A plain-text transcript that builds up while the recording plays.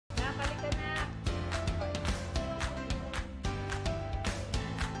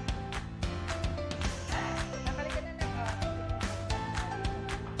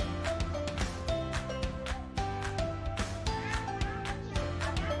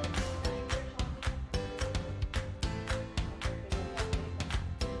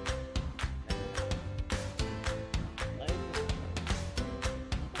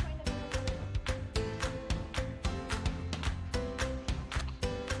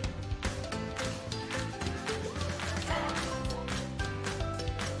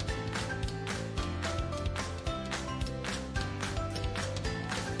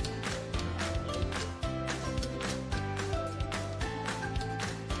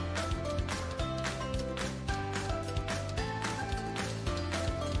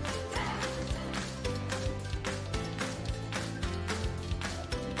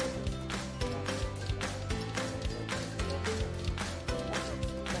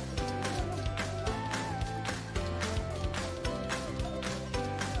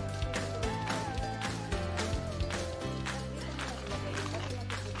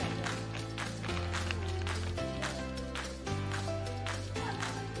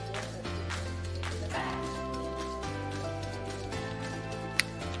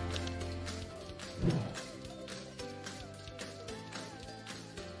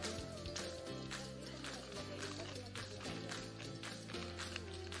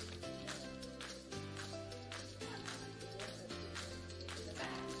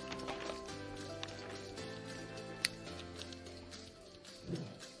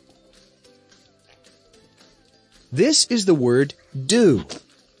This is the word do.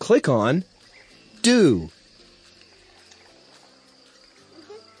 Click on do.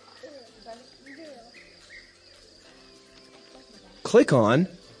 Click on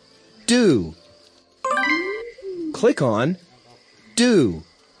do. Click on do.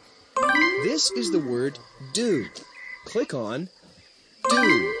 This is the word do. Click on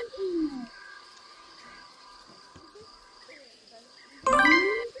do.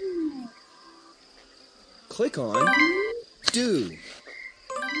 Click on do.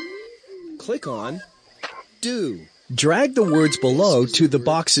 Click on do. Drag the words below to the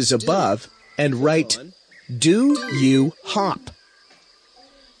boxes above and write do you hop.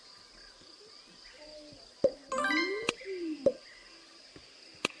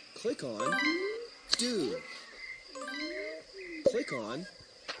 Click on do. Click on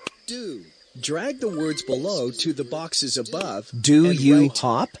do. Drag the words below to the boxes above. Do you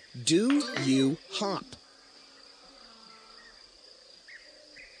hop? Do you hop?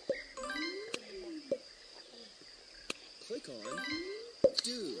 Click on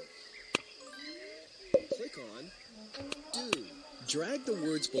do. Click on do. Drag the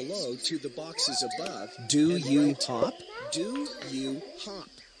words below to the boxes above. Do you hop? Do you hop?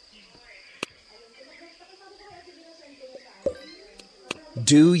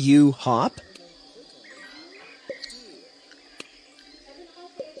 Do you hop?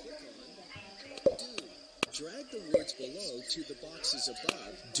 Drag the words below to the boxes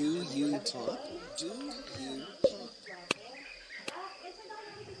above. Do you hop? Do you hop?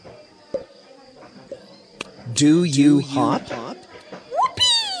 Do you hop?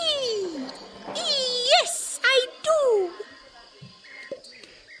 Whoopee! Yes, I do.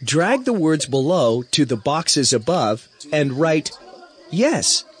 Drag the words below to the boxes above and write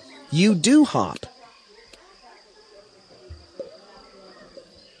yes, you do hop.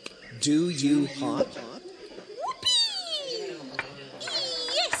 Do you hop? Whoopee!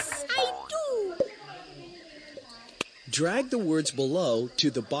 Yes, I do. Drag the words below to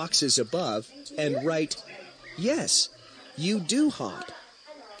the boxes above and write yes, you do hop.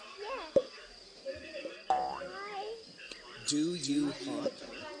 Do you hop?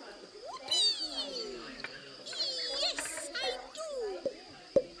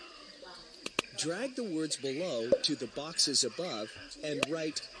 Drag the words below to the boxes above and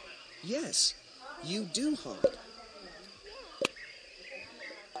write yes, you do hop.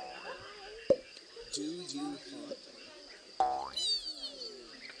 Do you hop?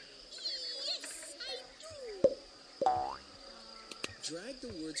 Drag the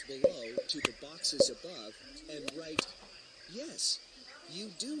words below to the boxes above and write yes,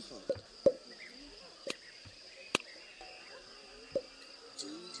 you do hop. Do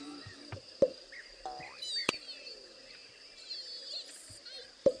you hop?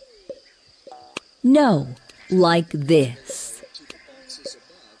 No, like this.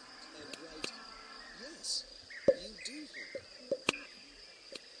 To the boxes above and write yes,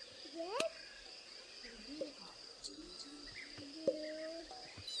 you do hop.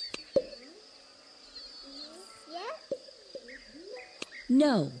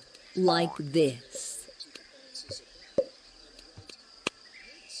 No, like this.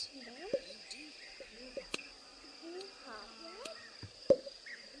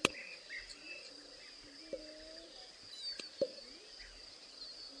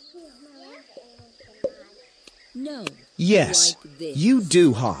 No. Yes, like this. you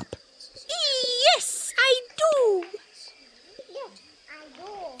do hop. Yes, I do.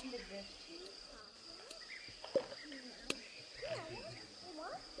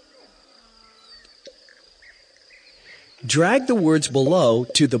 Drag the words below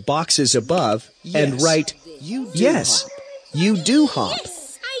to the boxes above and write yes, you do hop.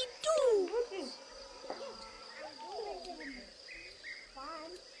 Yes, I do.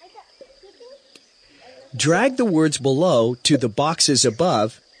 Drag the words below to the boxes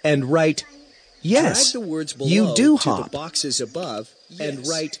above and write yes, you do hop. The boxes above and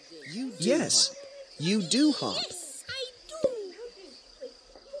write yes, you do hop. Yes, I do.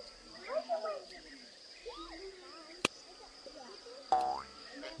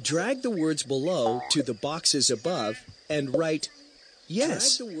 Drag the words below to the boxes above and write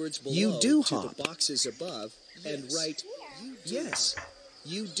yes, you do hop. The boxes above and write yes,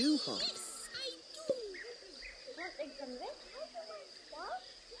 you do hop.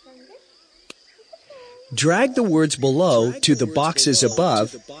 Drag the words below to the boxes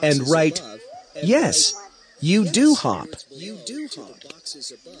above and write yes, you do hop.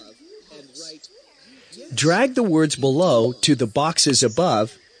 Drag the words below to the boxes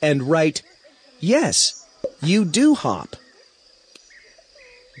above and write yes, you do hop.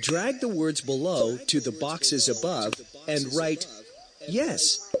 Drag the words below to the boxes above and write,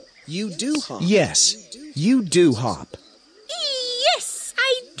 yes, you do hop. Yes, you do hop. Yes,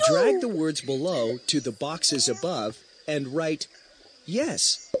 I do. Drag the words below to the boxes above and write,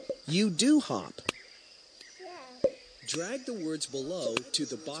 yes, you do hop. Drag the words below to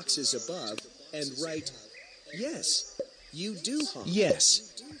the boxes above and write, yes, you do hop.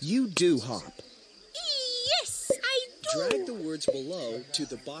 Yes, you do hop. Yes, I do. Drag the words below to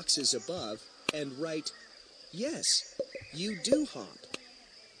the boxes above and write, yes, you do hop.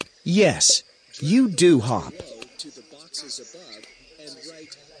 Yes, you do hop. To the boxes above and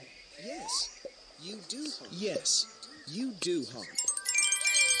write, yes, you do hop. Yes, you do hop.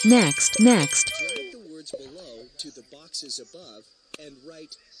 Next. Drag the words below to the boxes above and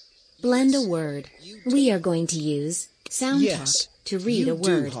write, Blend a yes, word. you do We are hop. going to use sound Yes, talk to read you a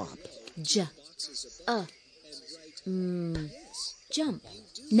word. do hop. J, Boxes above and write, yes, jump.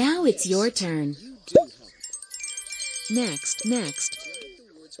 Now it's your turn. you do hop. Next. Drag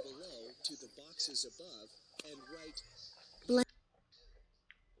the words below to the boxes above and write,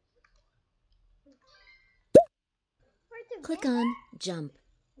 Click on jump.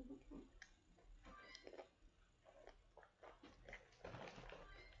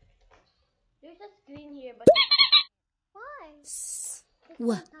 There's a screen here, but why? S, It's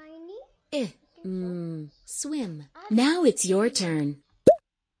w, so tiny. swim. Now it's your turn.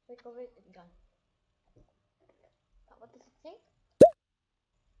 Wait, it's gone. What does it say?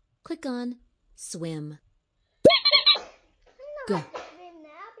 Click on swim. I G, have to swim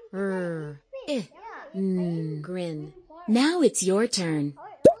now because r, I swim. grin. Now it's your turn. I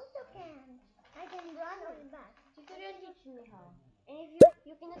also can. I can run on back. Tutorial teach me how. And if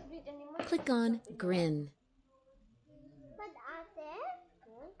you cannot breathe anymore, Click on grin. But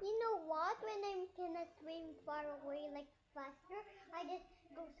Ate, you know what? When I cannot swim far away, like faster, I just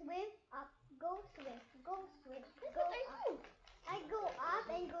go swim up, go swim, go swim, go up. I go up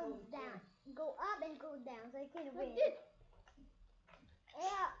and go down, go up and go down, so I can win.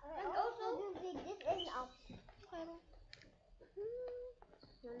 Yeah, and also do this and up.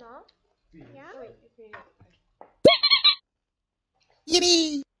 You know? Yeah.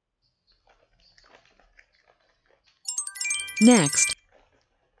 yippee! Next.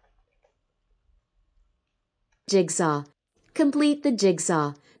 Jigsaw. Complete the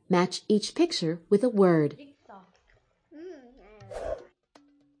jigsaw. Match each picture with a word. Jigsaw.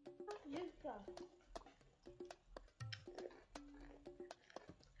 Jigsaw.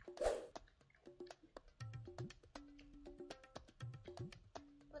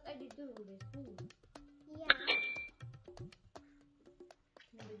 What are you doing with this? Yeah.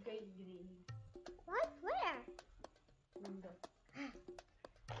 The green. What? Where?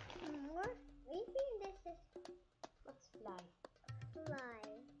 What? Maybe this is. What's fly? Fly.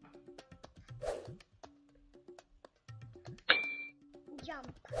 Jump.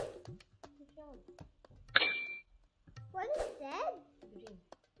 Jump. What is that?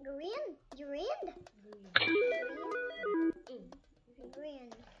 Green. Green? Green.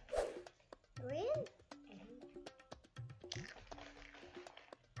 Green?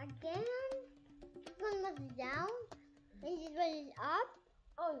 Again? This one was down. And this one is up.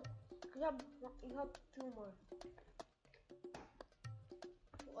 Oh, you have two more.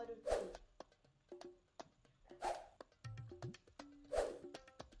 Two other two.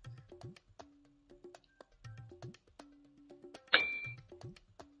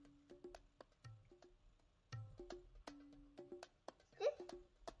 This.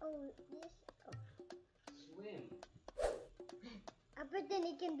 Oh. Swim. But then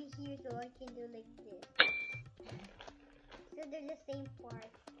it can be here, so I can do like this. So they're the same part.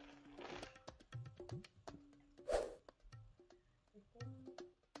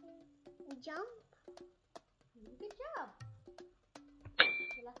 Jump. Good job.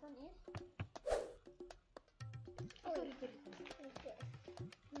 The last one is. Sorry. Okay.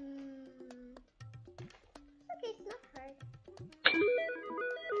 Okay, it's not hard.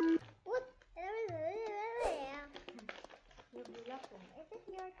 What? You'll be laughing. Is it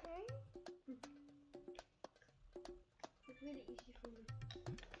your turn? It's really easy for me.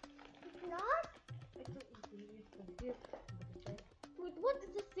 It's not? It's so easy. Wait, what?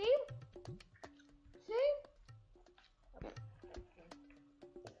 It's the same? Same? Okay.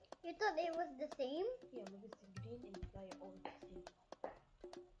 You thought it was the same? Yeah, because the green and fly are all the same.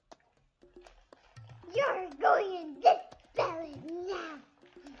 You're going in this belly now!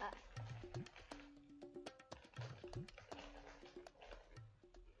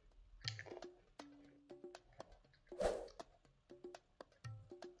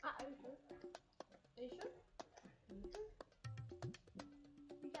 Are you sure? Are you sure?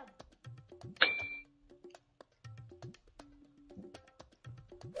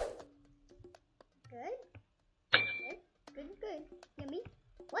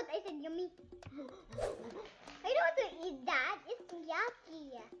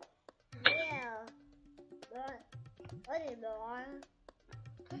 Oh, diba?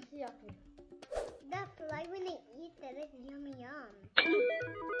 It's yucky. That's like when I eat it, it's yummy yum.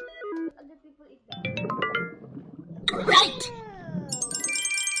 Other people eat that. Right.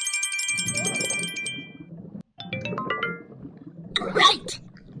 Right.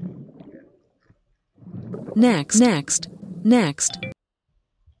 Next.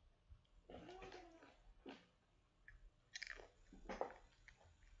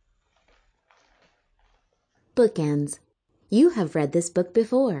 Bookends. You have read this book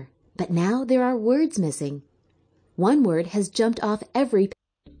before, but now there are words missing. One word has jumped off every page.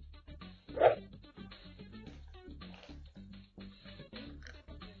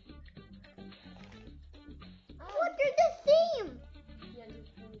 What? They're the same!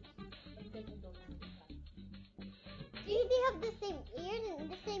 See, they have the same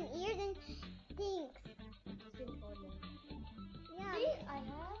ears and stinks. Yeah. See, I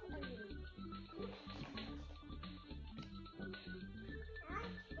have a little.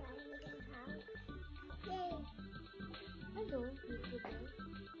 Yay. Hello, YouTuber.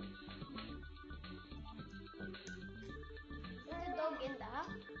 Is the dog in the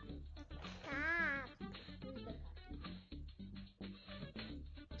house? Cat. Who's the cat?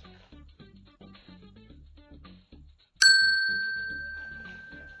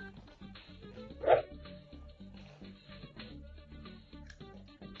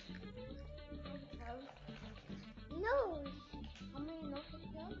 Nose. How many noses do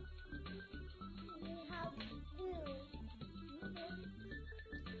you have? We have 2.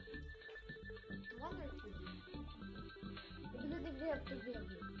 One or 2? Because if we have 2, we have 1.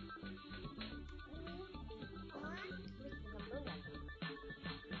 Where's the number 1?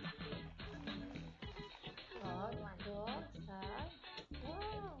 Dog, sad.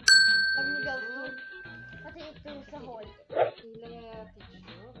 Wow. Pag nag-out kasi ito sa hall. Kila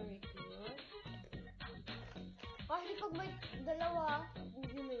tissue, very good. Kasi pag may dalawa,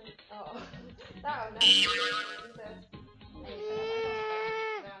 hindi mo yun. Oo. Tao na.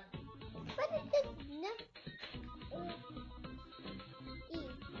 But it says no. E.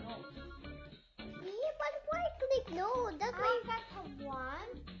 No. Yeah, but why click no? That's why you got have 1.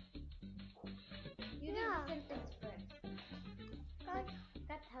 You did the sentence first.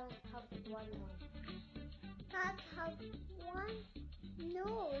 Cat have 1. Cat have 1?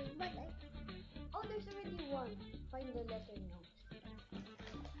 No, but I... Oh, there's already 1. Find the letter no.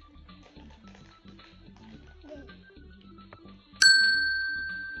 Yes.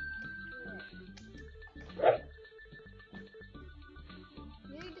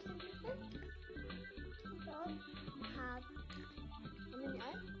 You read the sentence first? Dog have... How many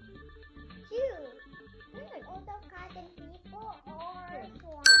eyes? 2. Good. Also cat and people or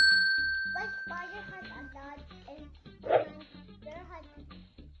swan. But spider has a lot and there has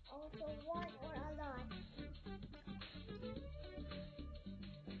also 1 or a lot.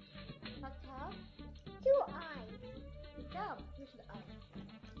 Cats have 2 eyes. Good job. Here's the eye.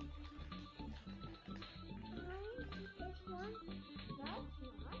 This one? That's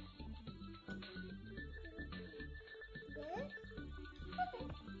not. This? Okay.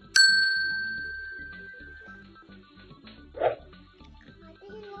 I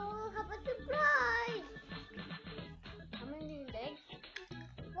think we'll have a surprise. How many legs?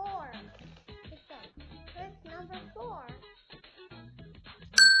 4. Good job. Here's number 4.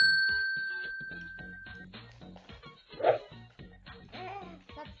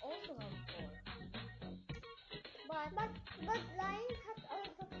 That's also have 4. But lions have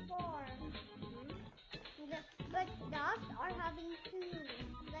also 4. But dogs are having 2.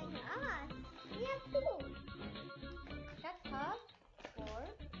 Like us. We have 2. Cats have 4.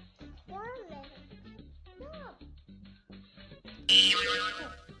 4 legs. Stop.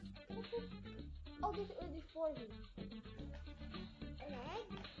 Oh, there's already 4 here.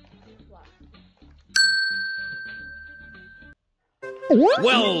 Legs? What?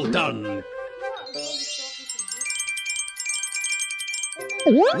 Well done!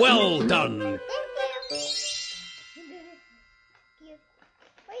 Well Well done! Thank you.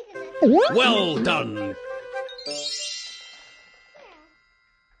 Wait a minute. Well done!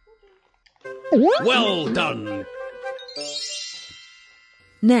 Well done!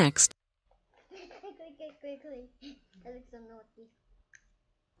 Next, Quickly. That looks so naughty.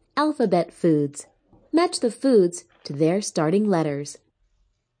 alphabet foods. Match the foods to their starting letters.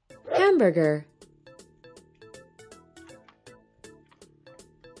 Hamburger,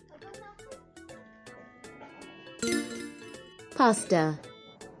 pasta, Pasta.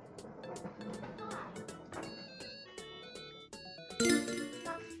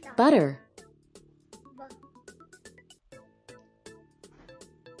 butter,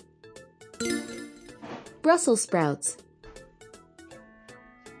 Brussels sprouts,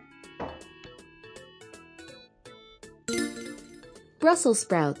 Brussels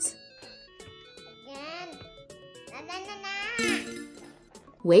sprouts. Again. Na na na na.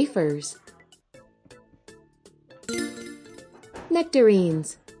 Wafers.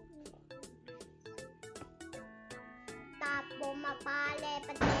 Nectarines. Tapo mapale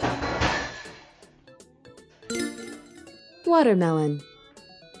patema. Watermelon.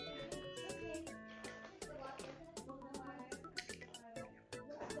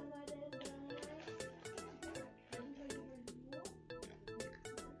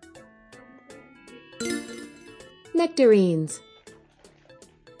 Nectarines.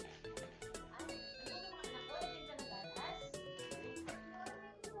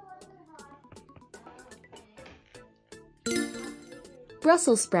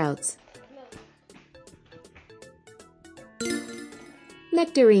 Brussels sprouts.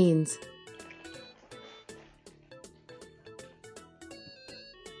 Nectarines.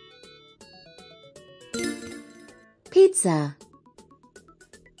 Pizza.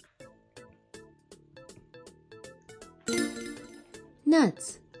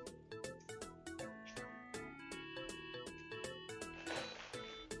 Nuts.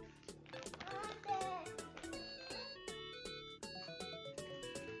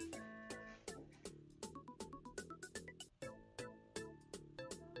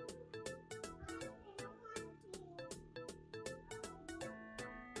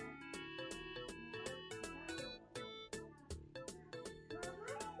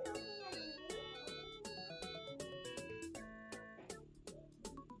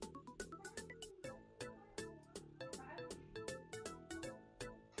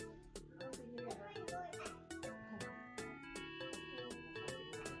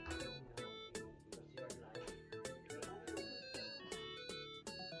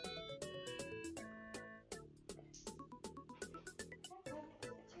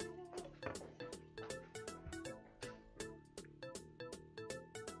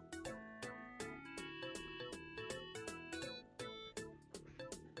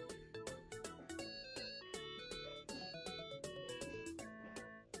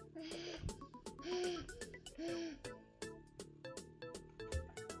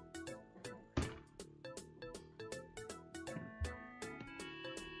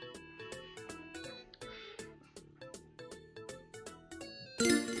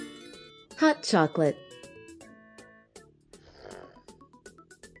 Hot chocolate.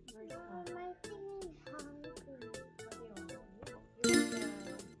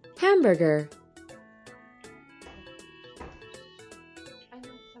 Hamburger.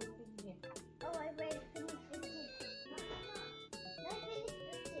 Oh, I read finish the chip. No, finish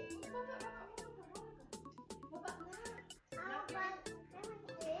the chip. But I want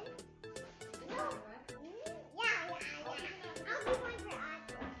this. No. Yeah. I'll do one for us.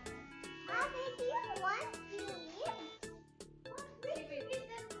 Mommy, do you want to eat?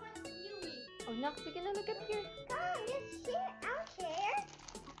 Oh, Nak, sige na, look at here. Come, let's share. I'll share.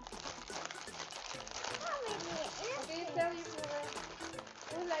 Come with me. Okay, you tell your mother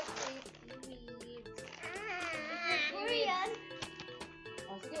who likes to eat seaweed. Korean.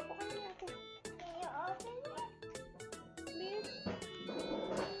 Oh, sige, upo ka na natin. Can you open it? Please.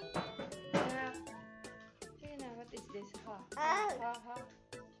 Nak. Sige na, what is this? Ha? Oh. Ha?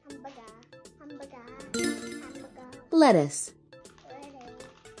 Hamburger. Lettuce.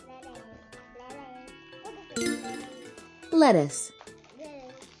 Lettuce. Lettuce.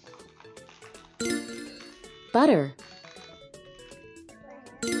 Butter.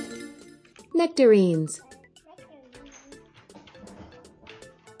 Nectarines.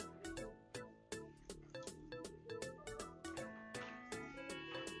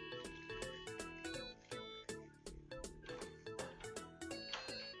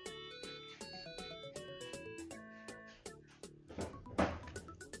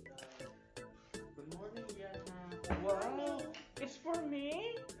 Good morning, Yana. Wow, it's for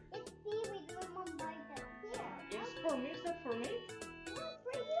me? It's seaweed. My mom buy that here. It's for me? Is that for me? Not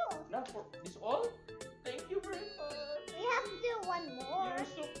for you. Not for this all? Thank you very much. We have to do one more. You're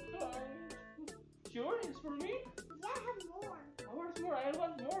so kind. Sure, it's for me? Yeah, I have more. Where's more? I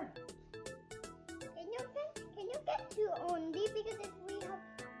want more. Can you get two only? Because if we have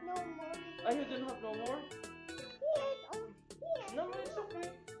no more, Oh, you don't have no more? here, here. No, it's okay.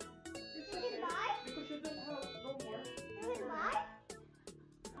 It's You okay. can buy? Because you don't have no more. You can buy?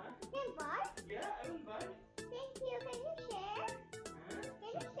 Huh? You can buy? Yeah, I will buy. Thank you. Can you share? Huh?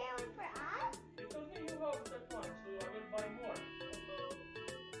 Can you share one for us? You told me you have that one, so I will buy more.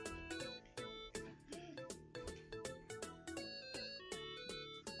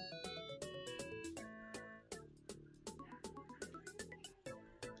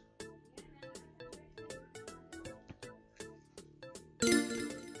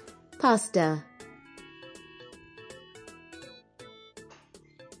 Pasta.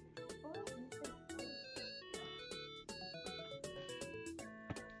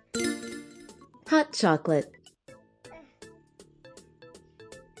 Hot chocolate.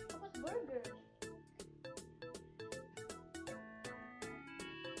 Burger.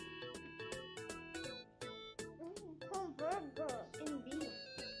 Hamburger. And beef.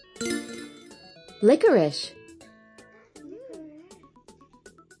 Licorice.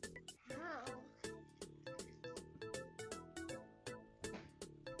 How?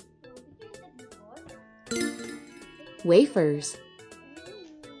 Did you eat that before? Wafers.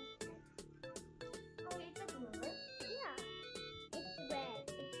 Oh, you ate that, remember? Yeah. It's red.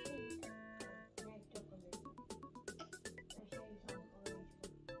 It's pink. Red chocolate. I share you some orange.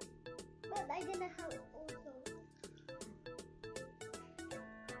 But I didn't have also.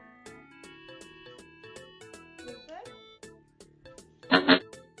 Wafer?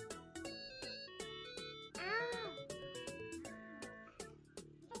 Ah!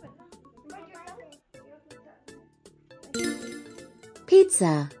 Stop it, no. Bite yourself. You have to start.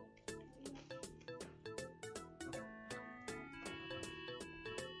 Pizza.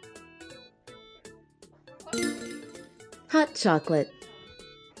 Hot chocolate.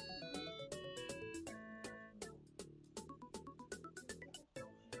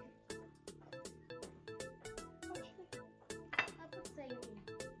 Dapat sa'yo eh.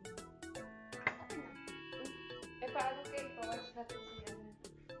 Eh, paano kayo? Watch natin si ano.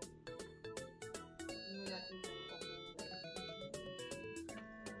 Hindi natin kung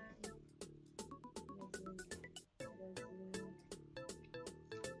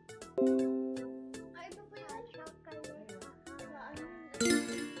Ay, ito po yung chocolate.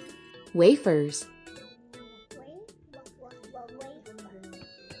 Wafers. Wait.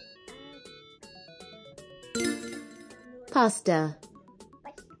 Pasta.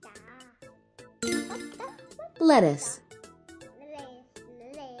 Pasta. Lettuce. Lales.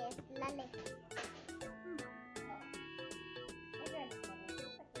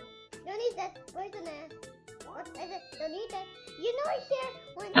 Don't eat that. Where's the nest? What is it? Don't eat it. You know I shared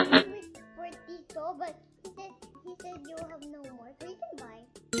one thing with for Tito, but he said you have no more, so you can buy.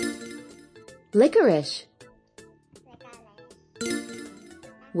 Licorice.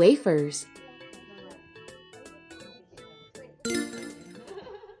 Wafers.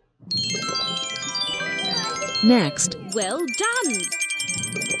 Next. Well done.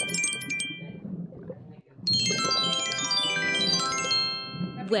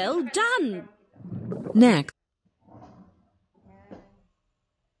 Well done. Next.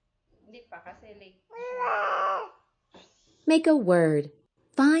 Hindi pa kasi late. Make a word.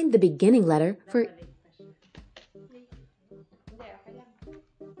 Find the beginning letter for Hindi, okay lang.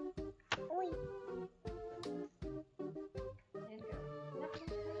 Uy. Yan ka.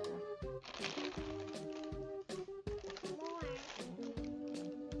 More.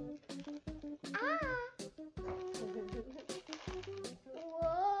 Ah!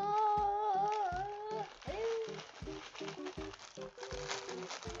 Whoa!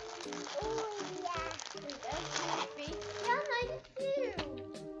 Oh yeah! Face. Yeah, I did too.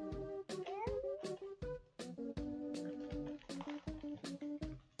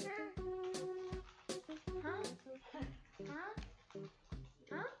 Huh? Huh? Huh?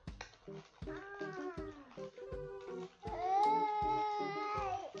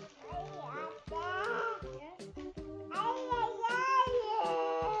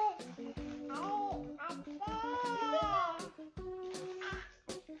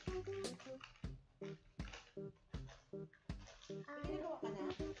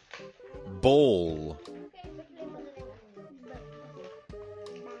 Bowl.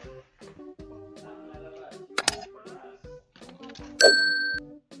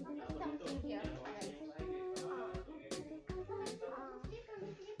 Something here.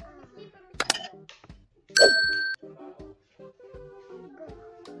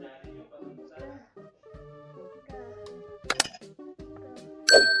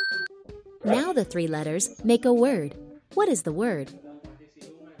 Now the three letters make a word. What is the word?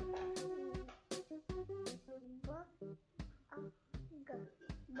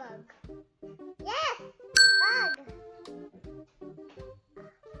 Bug. Yes! Bug!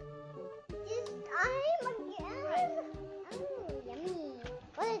 This time again! Oh, yummy.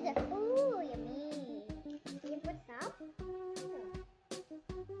 What is it? Oh, yummy. You put up?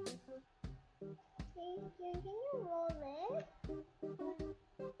 Can you roll it?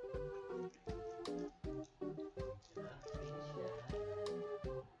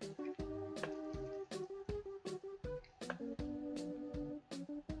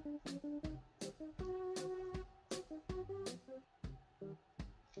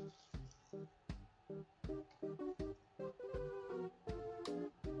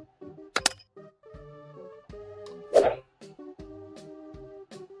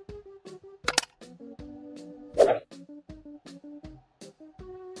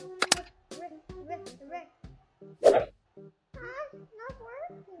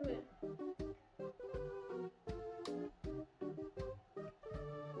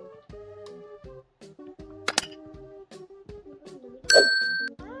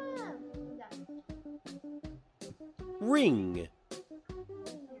 Ring.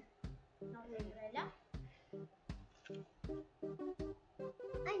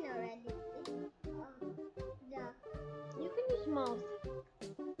 I know already. You can use mouse.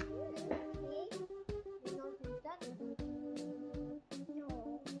 See? You don't use that? No.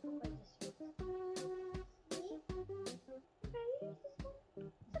 See? Okay, use this one.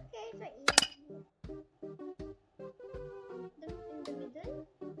 It's okay, it's right here. In the middle?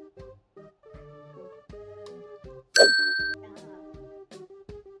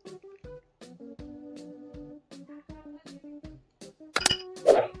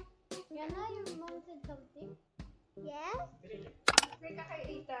 Yana, your mom said something? Yes? Rika kay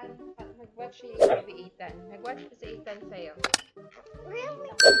Ethan. Nag-watch si Baby Ethan. Nag-watch si Ethan sa'yo. Really?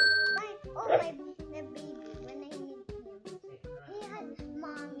 Oh, my baby, when I meet him, he had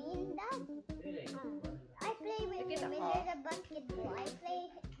mommy and daddy. I play with him and there's a basketball. I play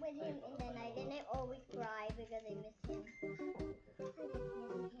with him in the night and I always cry because I miss him. I just miss him.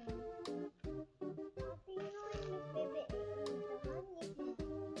 Happy, you know I miss baby Ethan.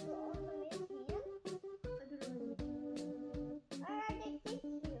 You also miss him? I already fix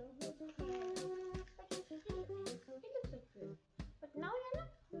you. Who cares? He looks so good. But now, Yana,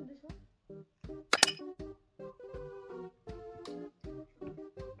 do this one.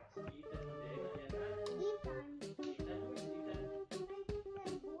 Ethan.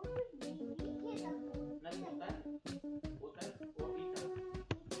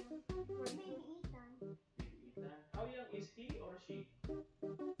 How young is he or she?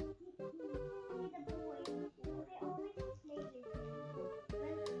 He's a boy. They always play with him.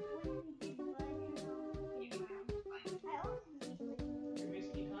 When we did budget I always miss with him. You miss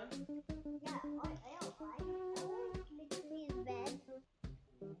Ethan? Yeah, I always make his bed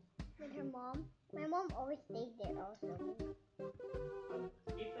with her mom. My mom always stayed there also.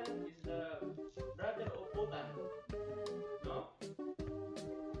 Ethan is the brother of Utan. No?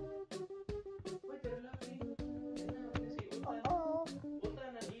 Why they're laughing? When you say Utan. Oh,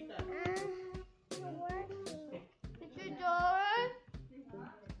 Utan and Ethan. you're working. Teacher Joy!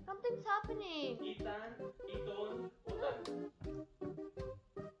 Something's happening. Ethan, Eton, Utan.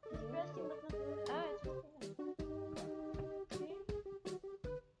 It's pressing but not working. Ah, it's working now. See?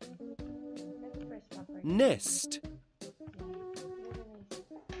 Let me press backward. Nest.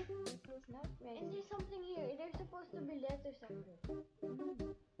 It's not ready. And there's something here. There's supposed to be letters up here.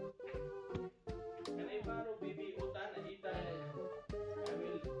 Can I borrow baby Utan and Ethan? I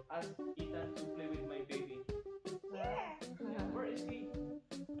will ask Ethan to play with my baby. Here. Where is he?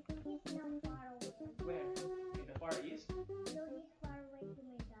 He's not far away. Where? In the Far East? No, he's far away to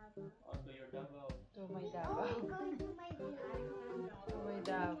my Davao. Or to your Davao? To my He's Davao. always going to my village. To my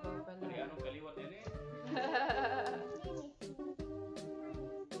Davao Kali pala. anong kaliwat yan eh? They miss me.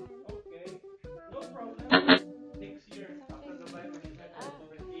 Okay. No problem. Next year, after the Bible, you can go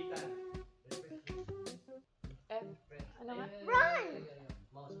with Ethan. F. Ano nga? Run!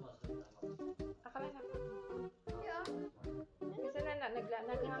 Akala na. Yeah. Kasi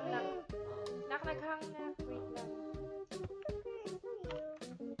naghang na. Naghang na. Wait lang.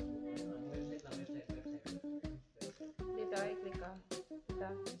 Dito, i-click ka. Dito.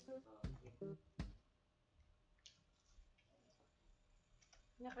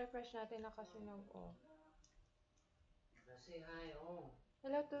 Nak-refresh natin nakasunog. Oh.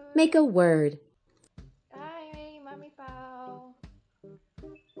 Hello to... Make a word. Hi, Mommy Pao.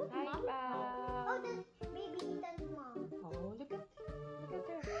 Hi, Oh, Pao. that's baby Ethan's mom. Oh, look at her.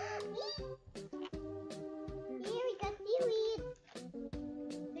 Here we got seaweed.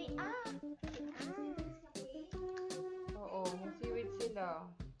 They are. Oo, seaweed sila.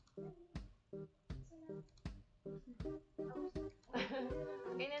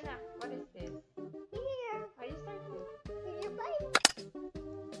 Okay na. What is this? Here. Are you starting? Here you play. Are you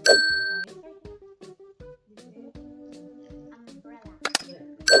starting? This is Umbrella.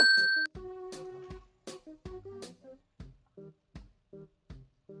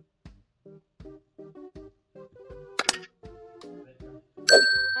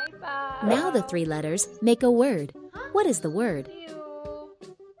 Hi, Pao. Now the three letters make a word. What is the word? Thank you.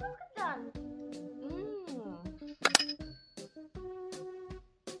 Look at that.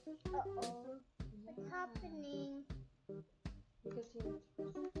 Uh-oh. What's happening? Because you...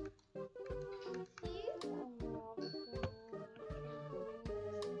 See? Oh,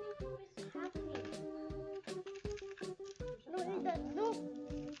 What's happening? Look at that. Look.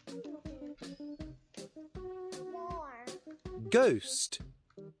 More. Ghost.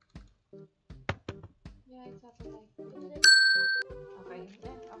 yeah, it's happening like this. Okay.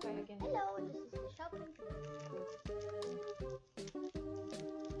 Yeah, okay, again. Hello, this is the shopping place.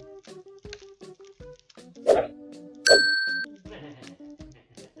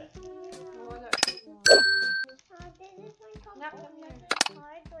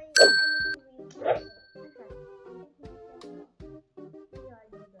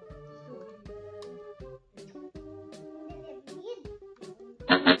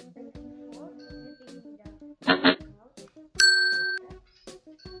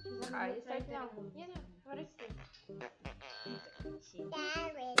 You start now. Yana, what is this?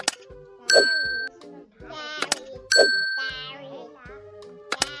 Carrot.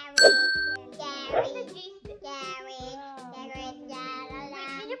 Wait,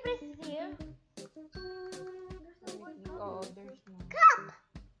 can you press here? Oh, there's no. Cup.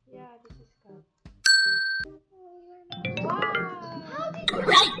 Yeah, this is cup. Wow. How did you?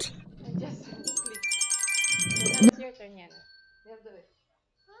 Right. I just click. Now it's your turn, Yana. You have to do it.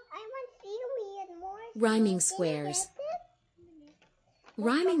 I want seaweed more. Rhyming Can you squares. get it?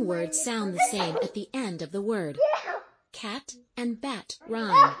 Rhyming words sound the same at the end of the word. Cat and bat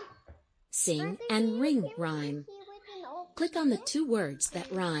rhyme. Sing and ring rhyme. Click on the two words that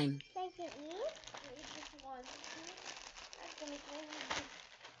rhyme. Can you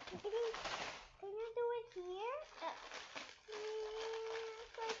eat? Can you do it here?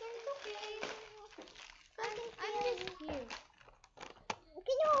 I'm just here.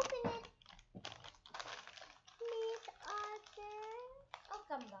 Can you open it? Please, Arthur. I'll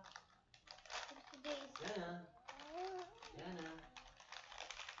come back. Yana. Yana.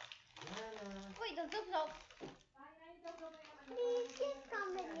 Yana. Wait, the soup no. Please, just come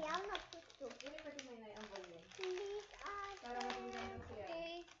with me. I'll not put soup. Please, Arthur.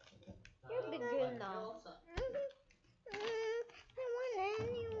 Okay. You're a big girl now. I want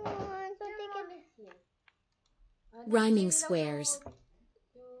anyone. So take it here. Rhyming squares.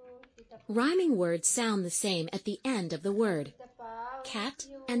 Rhyming words sound the same at the end of the word. Cat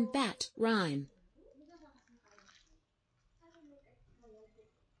and bat rhyme.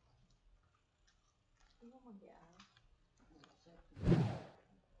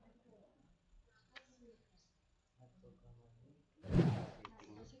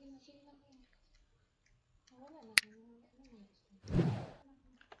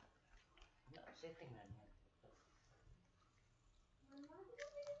 Setting na niya.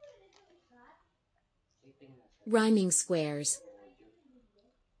 Setting na siya. Rhyming squares.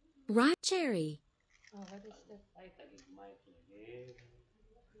 Rhyme cherry. Oh, what is that? Ay, tagigmay ko lagi.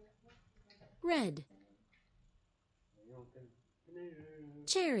 Red.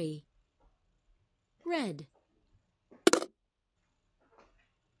 Cherry. Red.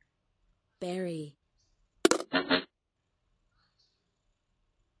 Berry.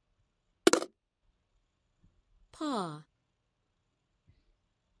 Paw.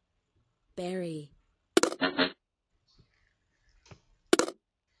 Berry.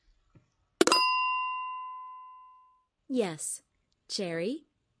 Yes, cherry,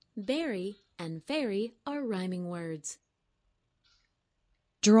 berry, and fairy are rhyming words.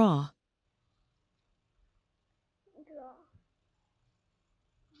 Draw. Draw.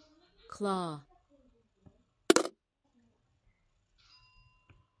 Claw.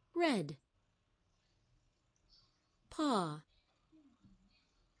 Red. Paw.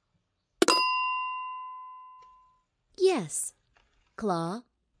 Yes, claw,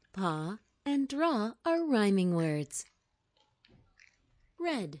 paw, and draw are rhyming words.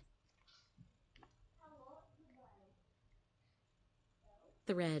 Red.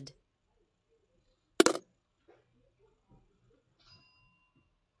 Thread.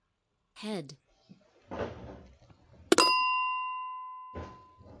 Head.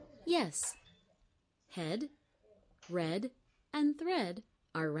 Yes, head, red, and thread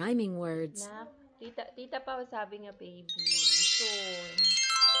are rhyming words. Na, tita pa was having a baby soon.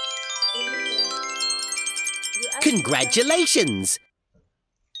 You ask Congratulations!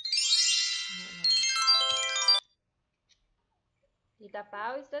 Tita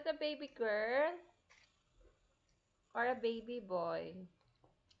Pao, is that a baby girl or a baby boy?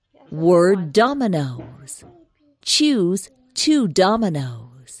 Yes, Word dominoes. Choose 2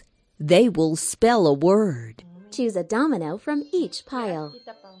 dominoes. They will spell a word. Choose a domino from each pile.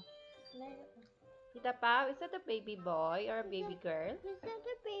 Tita Pao. Tita Pao, is that a baby boy or a baby girl? Is that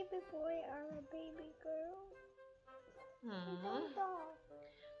a baby boy or a baby girl? Don't talk.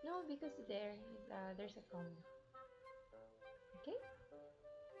 No, because there's a comma. Okay?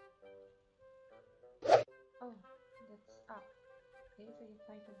 Oh, that's up. Okay, so you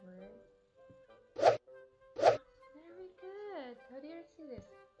find the word. Very good. How do you see this?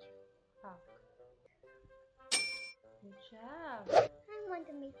 Up. Good job. I want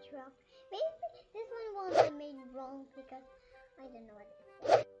to make truck. Maybe this one won't be made wrong because I don't know what it is.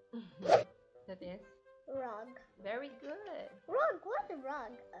 That is Rug. very good. Rug? What's a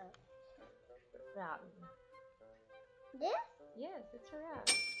rug? Rug. This? Yes, it's a rug.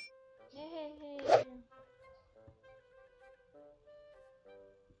 Hey.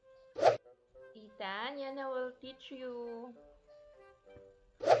 Ethan, Yana will teach you.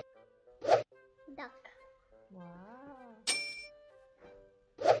 Duck. Wow.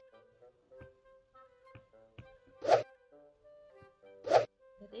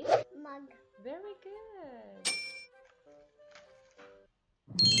 Mug. Very good.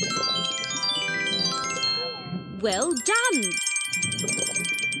 Well done!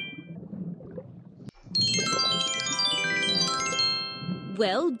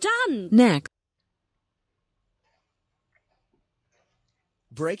 Well done! Next.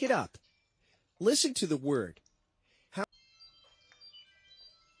 Break it up. Listen to the word.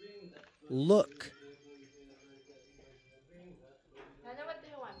 Look. Yana, what do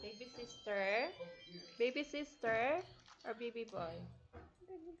you want? Baby sister? Baby sister? Or baby boy?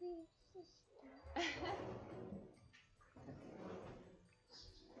 Baby sister.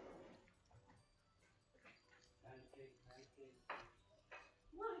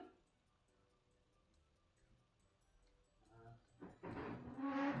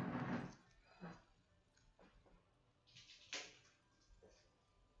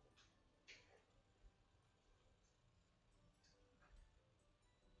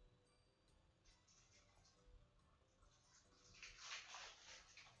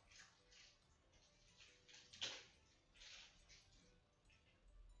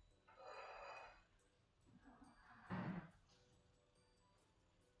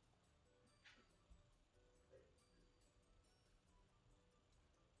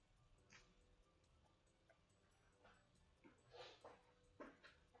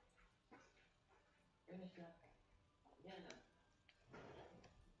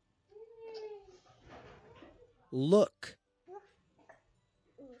 Look.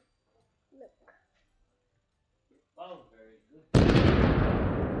 Look. Oh, very good.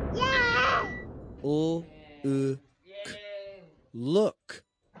 Yay! L-U-K. Yay! Look.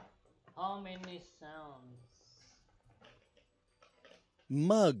 How many sounds?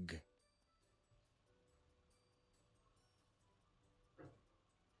 Mug.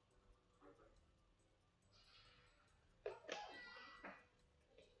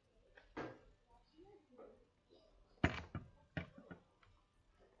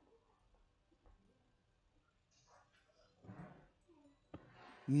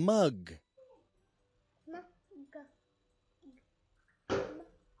 Mug. Mug.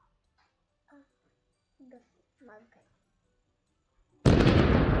 Mug.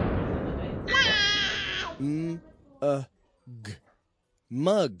 M-U-G.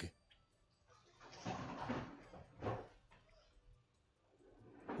 Mug.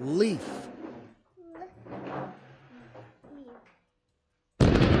 Leaf.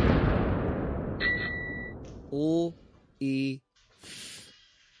 L-E-F.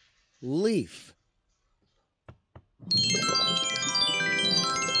 Leaf.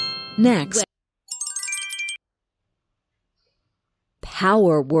 Next.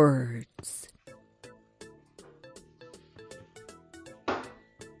 Power words.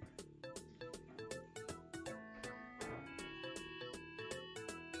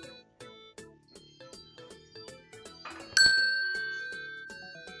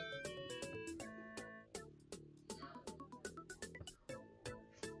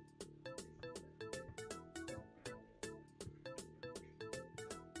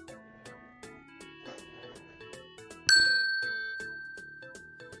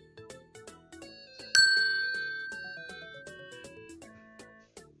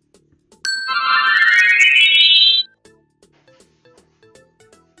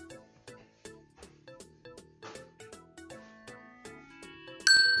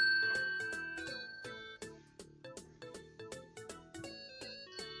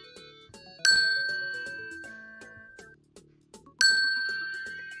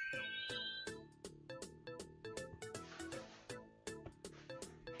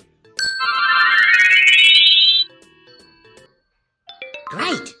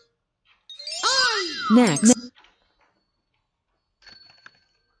 Great. Next.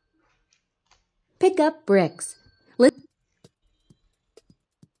 Pick up bricks.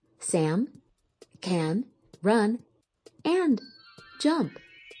 Sam can run and jump.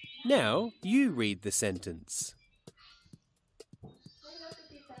 Now you read the sentence.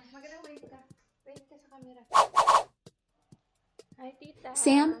 Magandang wave ka. Wave ka sa camera. Hi, tita.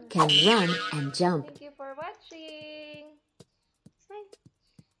 Sam can run and jump. Thank you for watching. Smile.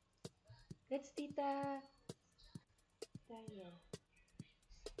 That's tita. Tayo.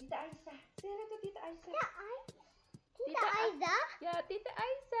 Tita Aisa. Say hello to Tita Aisa. Tita Aisa? Yeah, Tita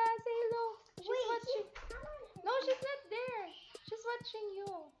Aisa. Say hello. She's watching. No, she's not there. She's watching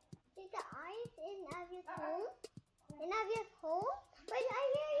you. Tita Aisa in Avia's home? In Avia's home? But I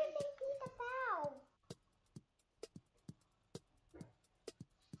hear you say Tita Pao.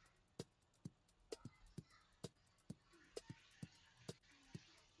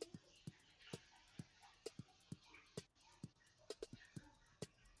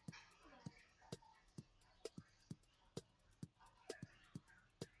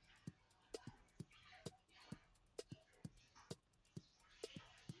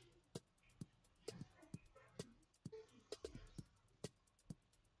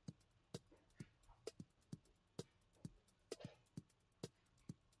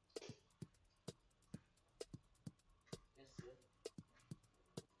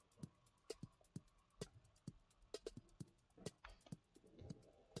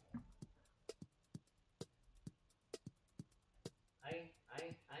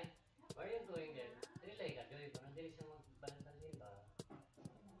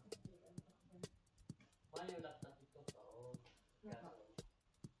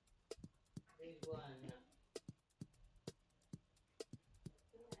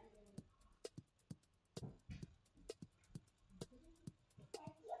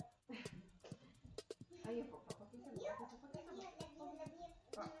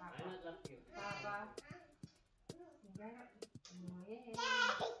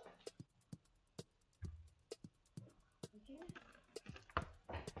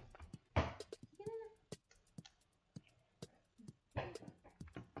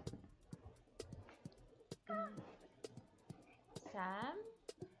 Sam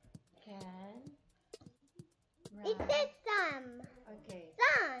can It run. says Sam. Okay.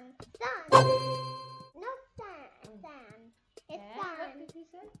 Sun. Sun. Not Sam. Sam. It's Can? What Sun. did he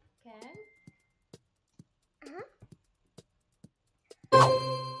say? Can? Uh-huh.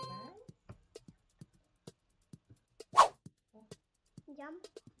 Can? Jump.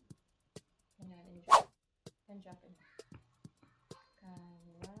 Can run and jump. Can jump and can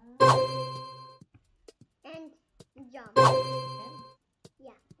run. And jump. Can?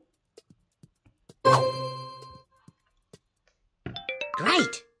 Yeah.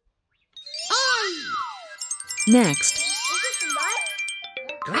 Great! Next. Is it one?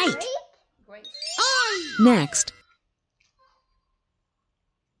 Great! Great. Next.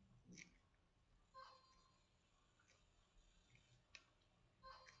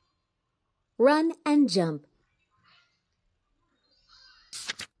 Run and jump.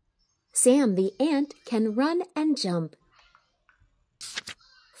 Sam the ant can run and jump.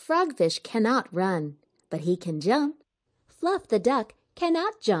 Frogfish cannot run, but he can jump. Fluff the duck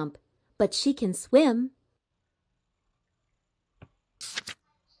cannot jump, but she can swim.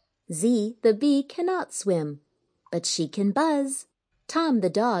 Z the bee cannot swim, but she can buzz. Tom the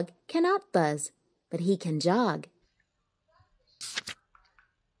dog cannot buzz, but he can jog.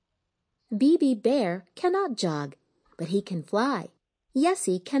 Beebe Bear cannot jog, but he can fly.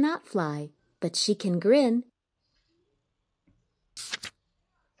 Yessie cannot fly, but she can grin.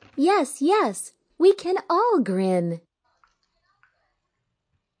 Yes, yes, we can all grin.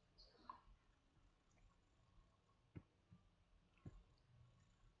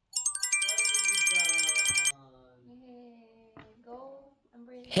 Yay. Go. I'm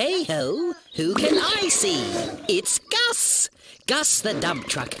ready. Hey ho, who can I see? It's Gus! Gus the dump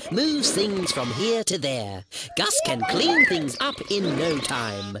truck moves things from here to there. Gus can clean things up in no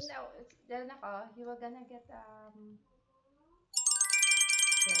time. No, it's then ako. You were gonna get there.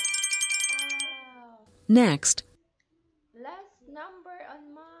 Wow. Next. Last number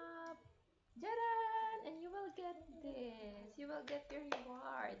on map. Jaran! And you will get this. You will get your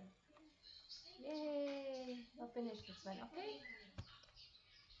reward. Yay! We'll finish this one, okay?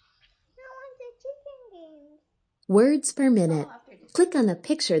 I want the chicken games. Words per minute. Oh, after this. Click on the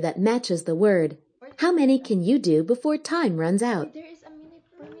picture that matches the word. How many can you do before time runs Hey, out? there is a minute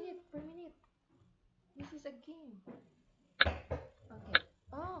per minute per minute. This is a game. Okay.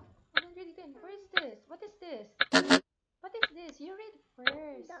 Oh, 110. Where is this? What is this? What is this? You read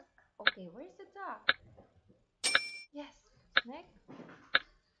first. Duck. Okay, where's the duck? Yes. Snake.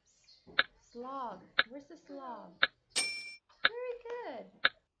 Slug. Where's the slug? Very good.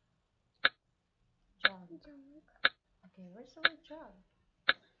 Jug. Okay, where's the word jug?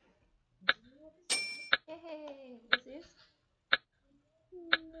 Hey, this is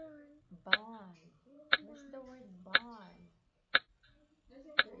bond. Where's the word bond? There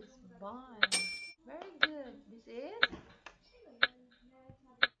is bond. Very good. This is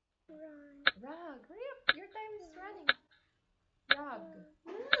rug. Hurry up. Your time is running. Rug.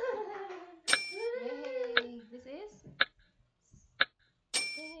 Yay. This is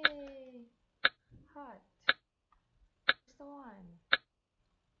yay. Hot. Where's the one?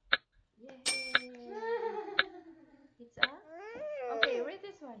 Yay. It's a okay, read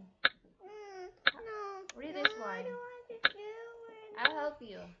this one. No. Read No, this I one. don't want to do it. I'll help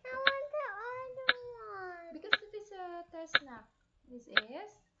you. I want the other one. Because it is a test snack. This is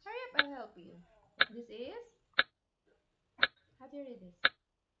hurry up, I'll help you. This is how do you read this?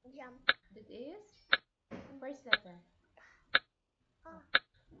 Jump. This is first letter. Oh.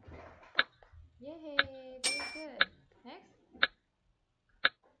 Yay, very good. Next,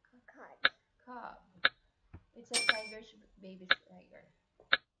 Cut. cub. It's a tiger's baby tiger.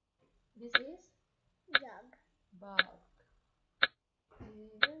 This is Jug. bug.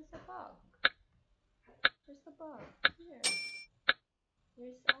 There's a bug. There's the bug. Here.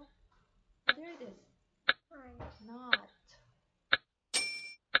 Here's a how do you read this? Not.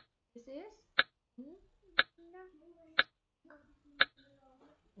 This is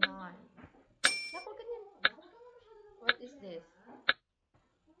non. Naku, ganyan. What is this?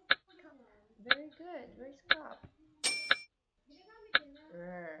 Very good. Where's cup?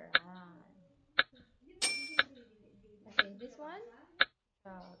 Okay, this one.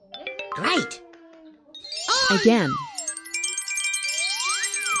 Great. Again.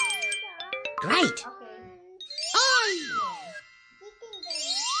 Great. Okay.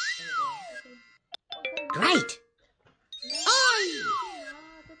 Great.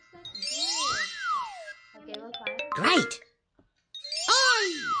 That's not good. Okay, we'll find. Great.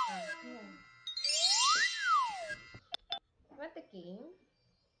 Here. What the game?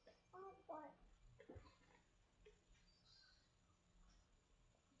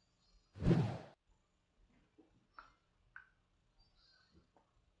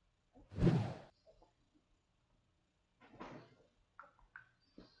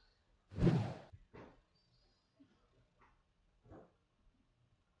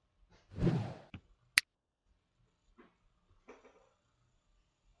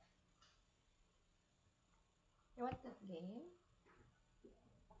 What the game?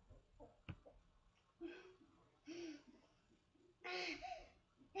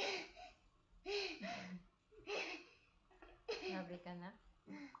 Grabe ka na.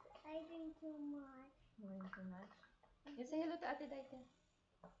 I drink too much. Drink too much. You say hello to Ate Daita.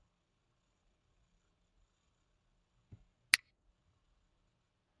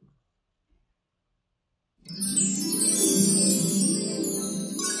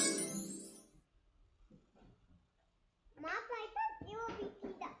 Mom, I thought it would be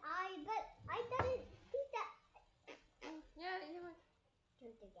Tita I, but I thought it's Tita. Yeah, you want. Two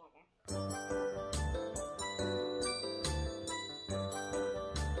together.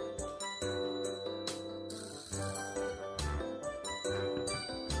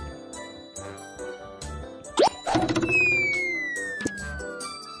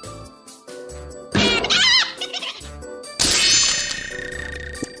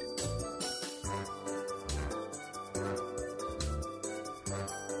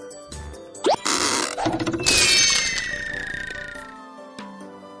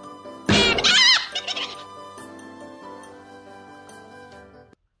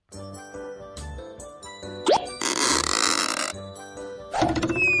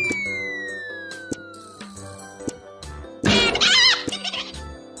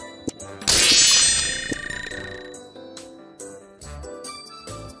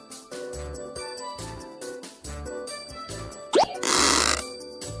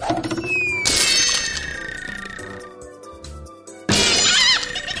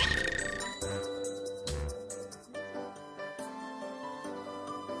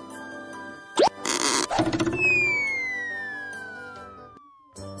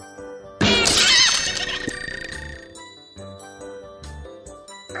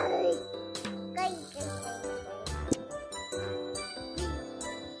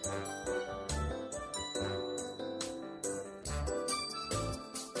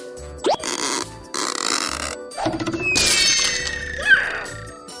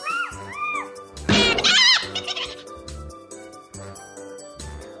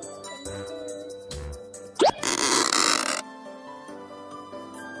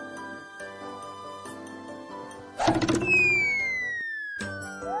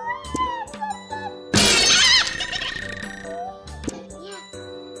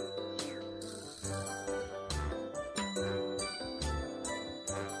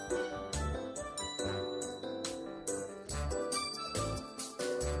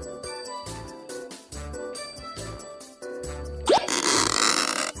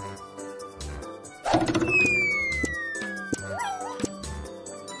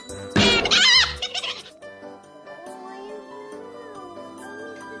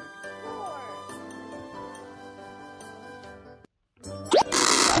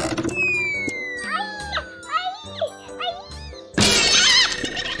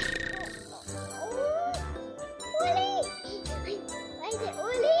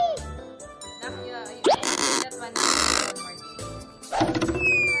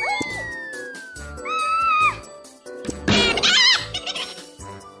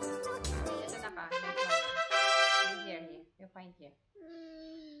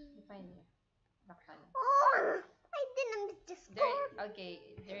 Okay,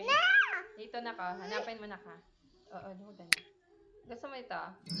 dito na ka. Hanapin mo na ka. Oo, hold on. Gusto mo ito?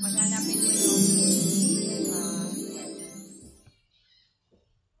 Maghanapin mo yung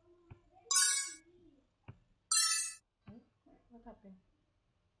what happened?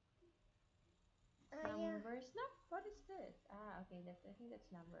 Numbers? No, what is this? Ah, okay, I think that's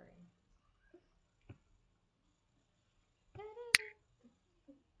numbering.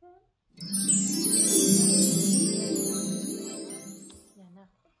 Yan na.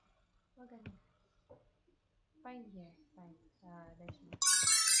 Maganda. Fine here. Fine. There's more.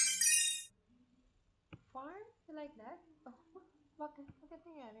 Farm? You like that? Oh, bakit? Bakit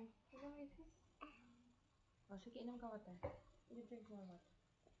nangyari? Tignan mo ito. Oh, sige, inom ka water. You drink more water.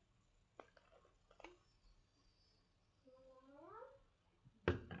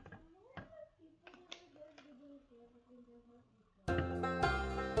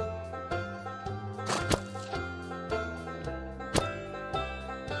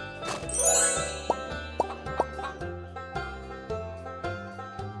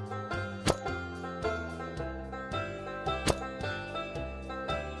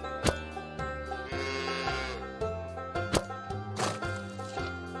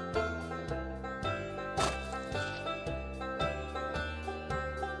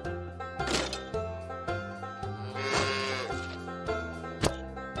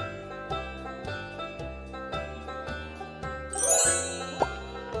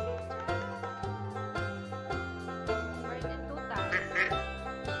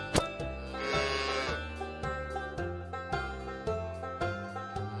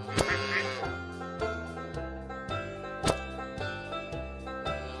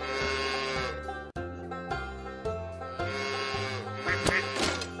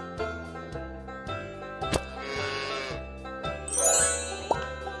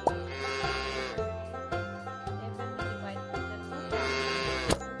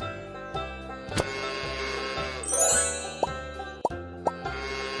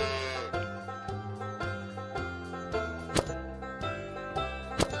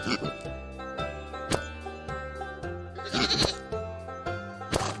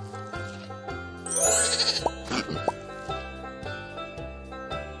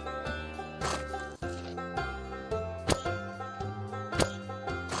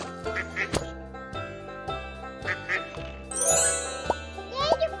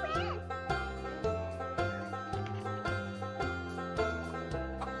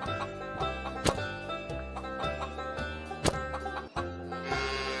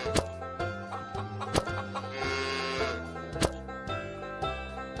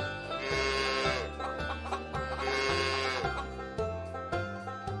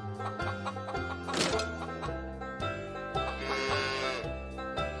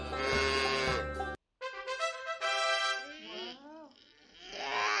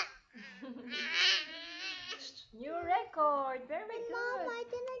 New record. Very good. Mom, I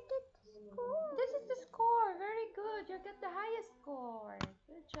didn't get the score. This is the score. Very good. You got the highest score.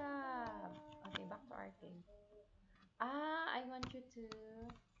 Good job. Okay, back to our game. I want you to...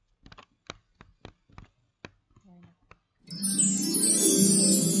 Here na.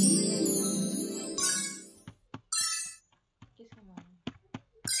 Kiss ka mom.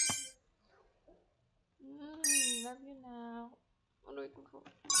 Love you now. Ano ito ko?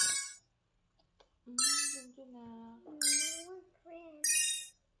 Love you now. I want friends.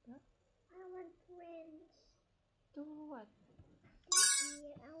 Huh? I want friends. Do what?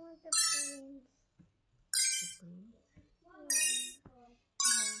 Yeah, I want the friends. The prince?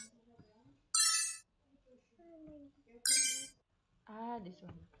 This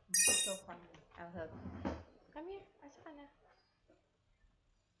one. This is so fun. I'll help you. Come here. Asa ka na?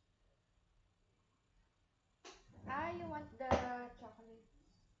 You want the chocolate?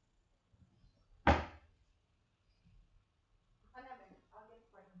 I'll get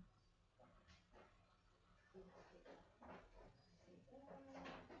for you.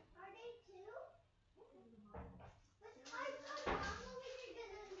 Are they two? But I thought Mama when you're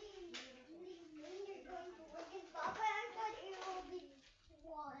gonna leave when you're going to work and Papa, I thought it will be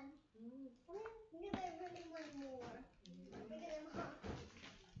one. Because I really want more. Because I'm hungry.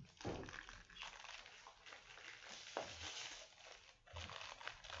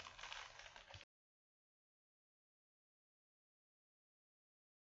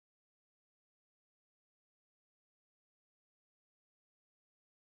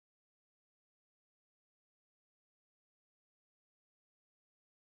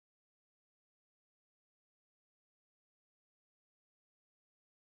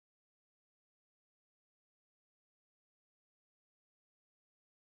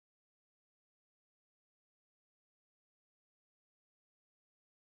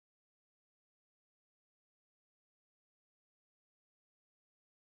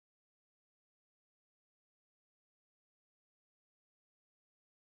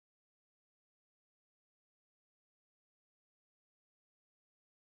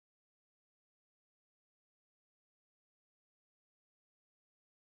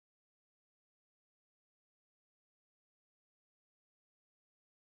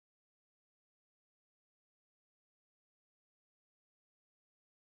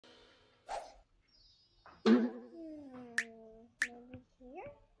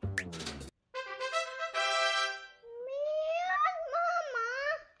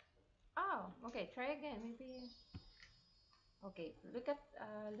 again. Maybe. Okay, look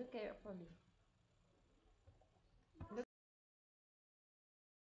carefully. Look.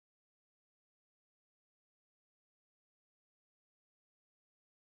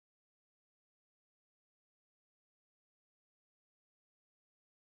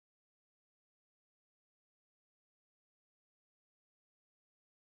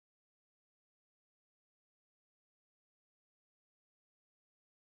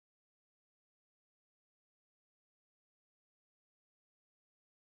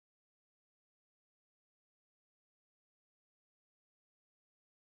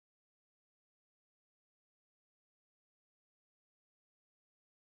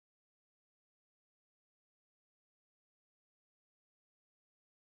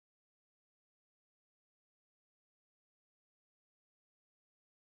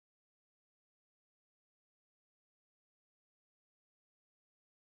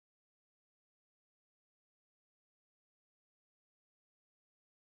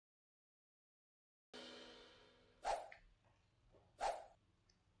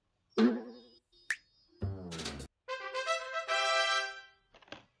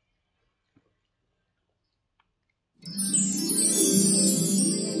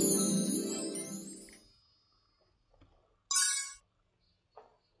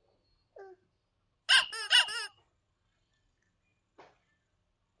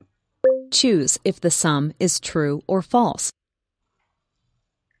 Choose if the sum is true or false.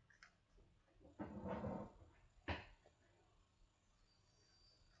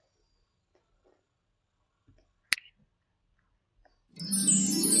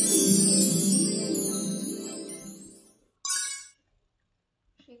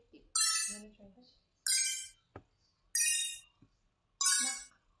 Shake it. You wanna try this? Snack.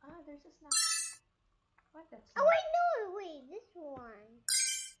 Ah, there's a snack. What? That's Oh, I know. Wait, this one.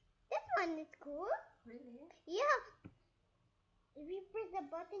 This one is cool. really? Yeah. If you press the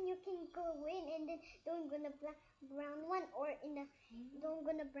button, you can go in, and then don't go in the brown one, or in the don't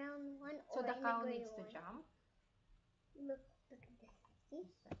go in the brown one, So or the in cow the gray needs to one. jump. Look at this. See?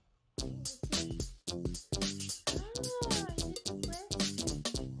 Ah, you need to press.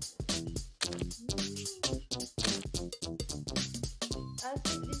 See,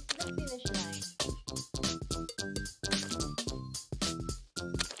 this is the finish line.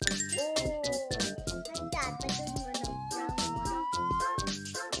 Oh. Like that, but don't go in the brown one.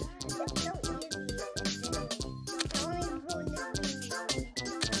 It's so easy. I only go in the green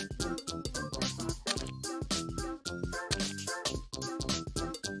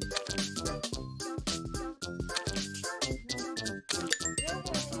Yay.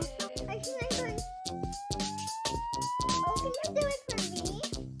 Actually, I'm going. Oh, can you do it for me?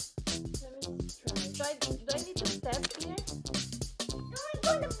 Let me try. Do I need to step here? No, I go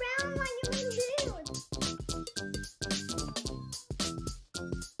in the brown one. You will lose.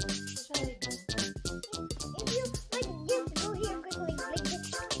 What shall I do? If you just go here quickly, like this.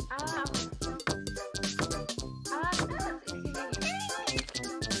 Ah, okay. That's easy. I made it.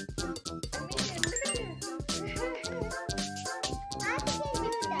 I can do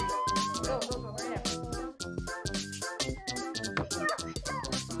that. Go, hurry up.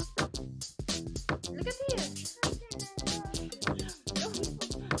 Look at here.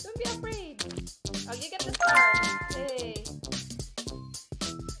 Don't be afraid. Oh, you get the star. Hey.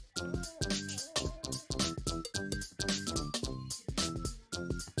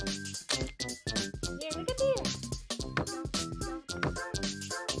 Here, look at here.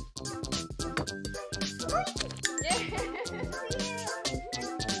 It's okay.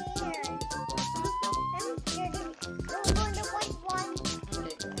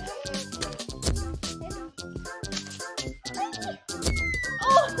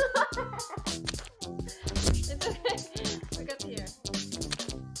 Look at here.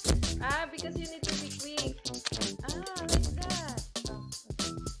 Ah, because you need to be quick. Ah, like that. Oh, okay.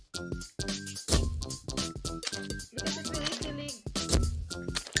 Because it's really silly.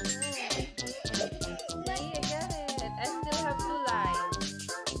 Oh. See, I got it. I still have 2 lines.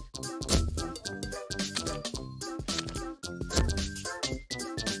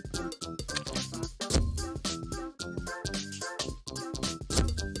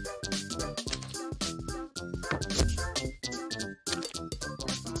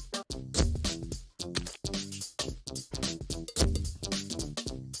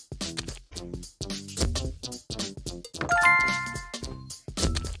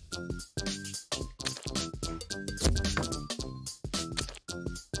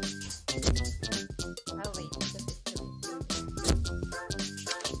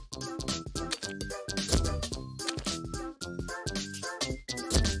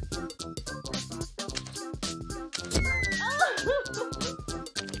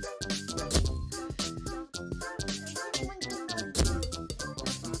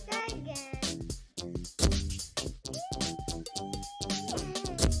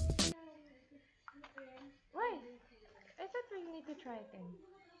 again.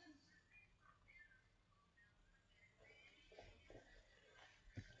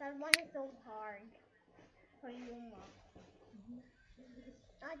 That one is so hard for you, Mom.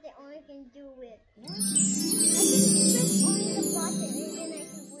 I think only can do it. I can press only the button and then I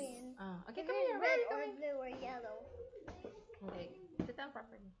can win. Okay, Is come it here. red or blue or yellow? Okay, sit down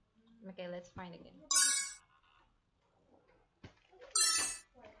properly. Okay, let's find again.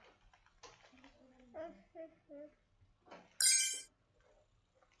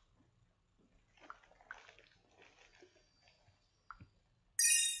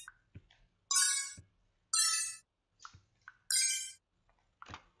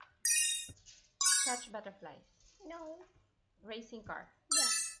 Catch butterflies. No. Racing car.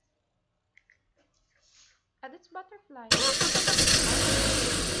 Yes. That's butterfly.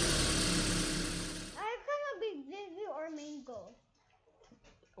 I'm gonna be Dizzy or Mango.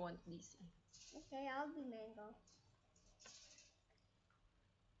 I want DC. Okay, I'll be Mango.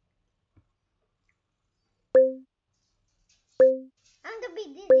 I'm gonna be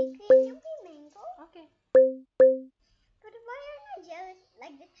Dizzy. Can you be Mango? Okay. But why are you jealous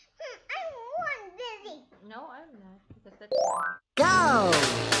like this? I want Dizzy. No, I'm not. Because that's Go!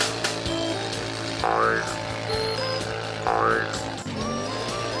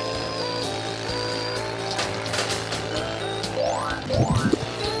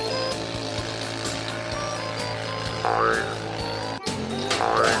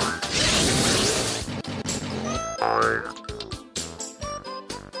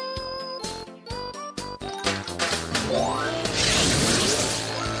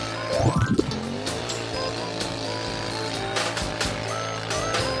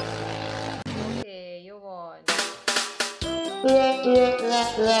 okay, you won.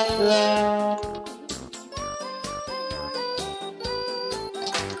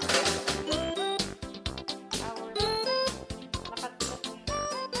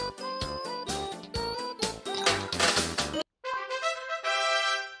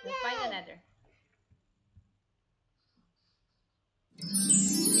 Let's find another.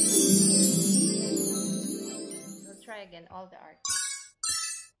 We'll try again all the art.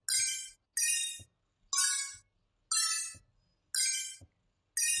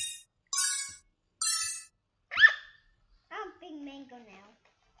 I'm big Mango now.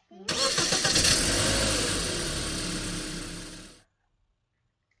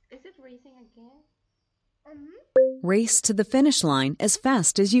 Is it racing again? Race to the finish line as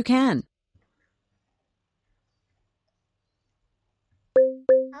fast as you can.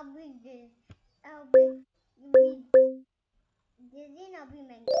 I'll be Dizzy. I'll be Dizzy and I'll be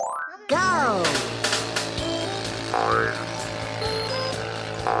Mango. Go!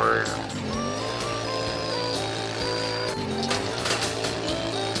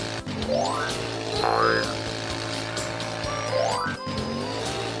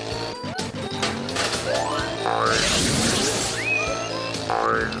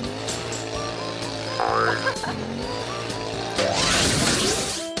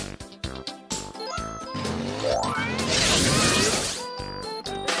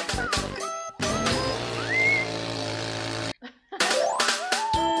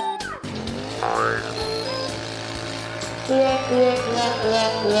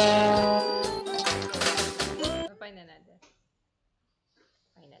 We'll find another.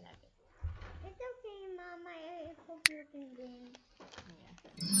 Find another. It's okay, Mom. I hope you can win. Yeah.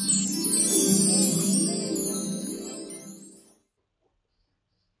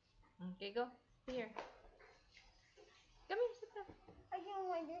 Okay, go. Here. Come here, sit down. I don't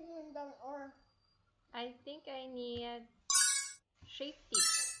want this one done or. I think I need shape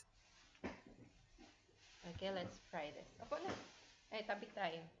tip. Okay, let's try this. Opo na. Ay, tabi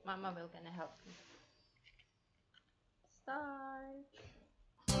tayo. Mama will gonna help me. Start.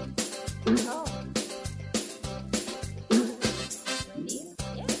 Oh. Ready?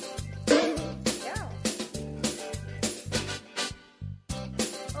 Yeah. Go.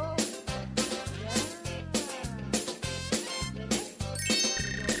 Oh. Yeah.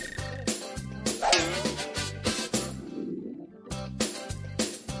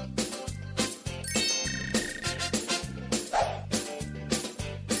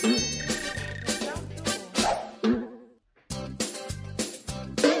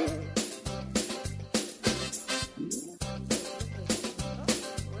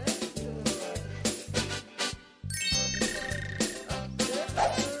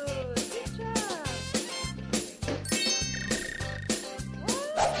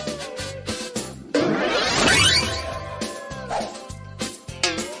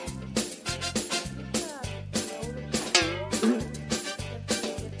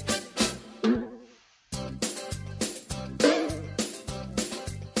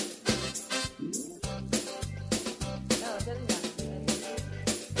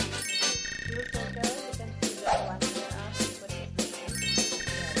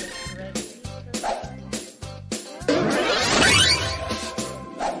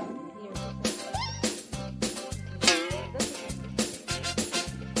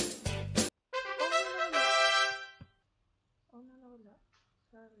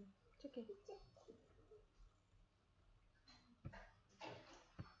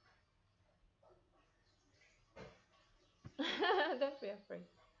 Don't be afraid.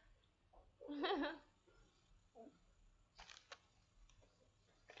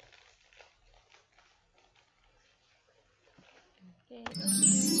 Okay.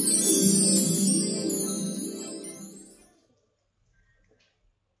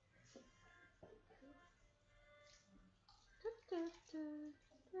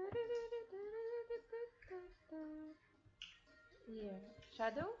 Here.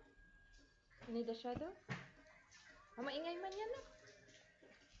 Shadow? You need a shadow? Maingay man yan, no?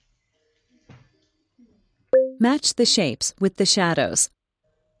 Match the shapes with the shadows.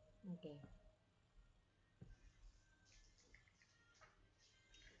 Okay.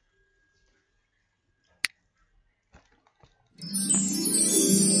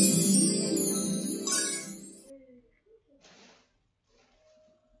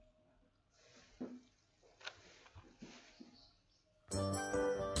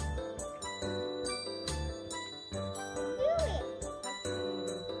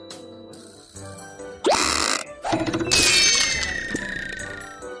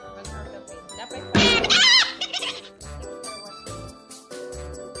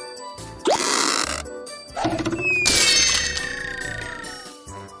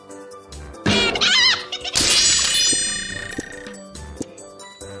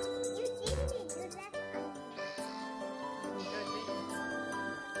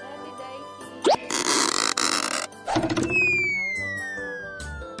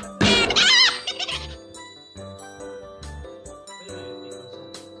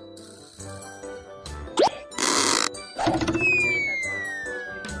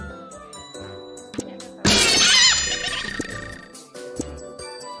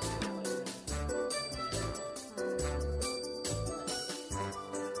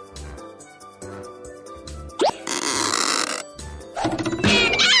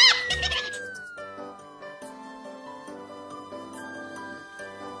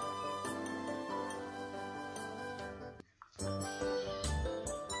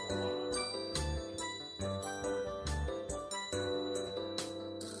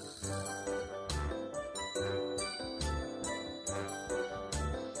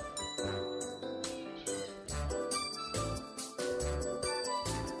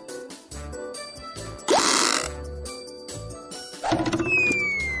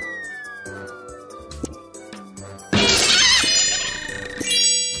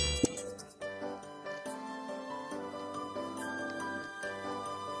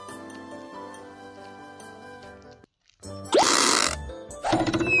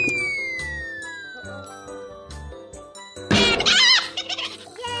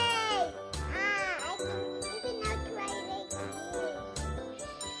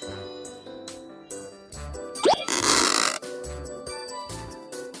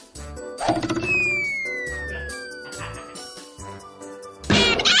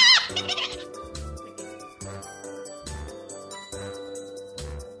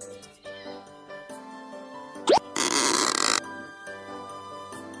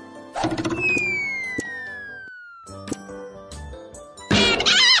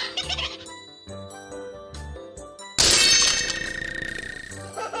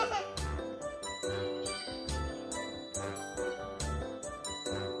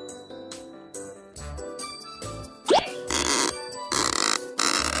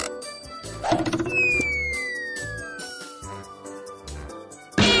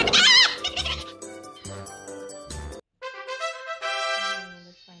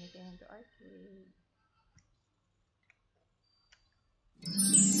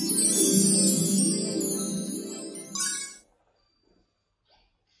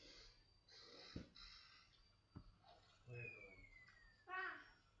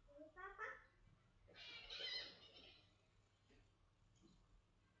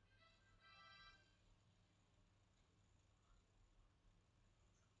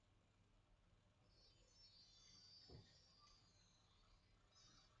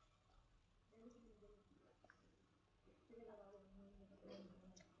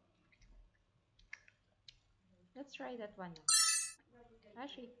 Let's try that one now.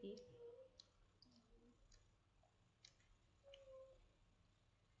 Shake it.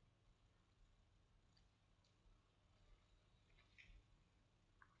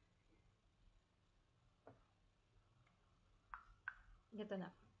 Ito na.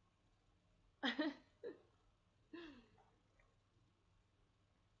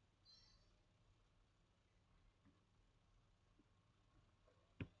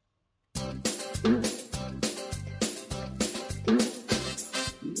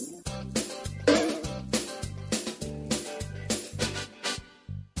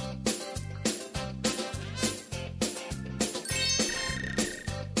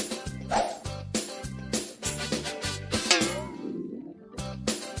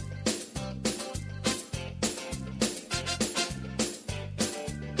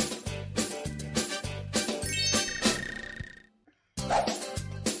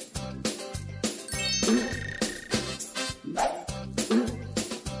 Be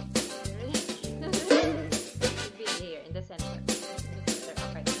here in the center.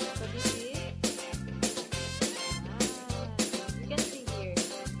 Okay. So this is you can see here.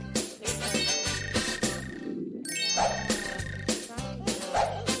 There's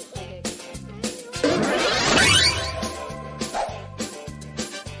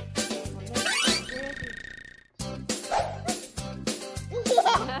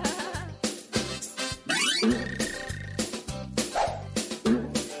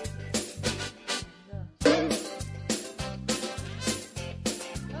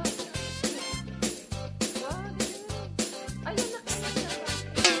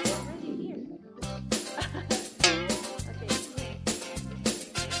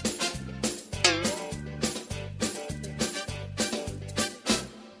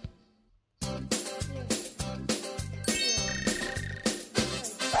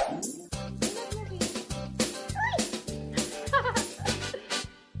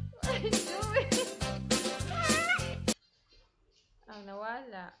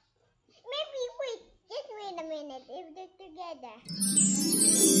nawala. Maybe wait. Just wait a minute. If they're together.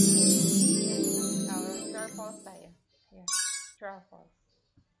 Truffles tayo. Yeah. Truffles.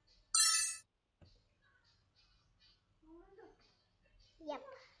 Yep.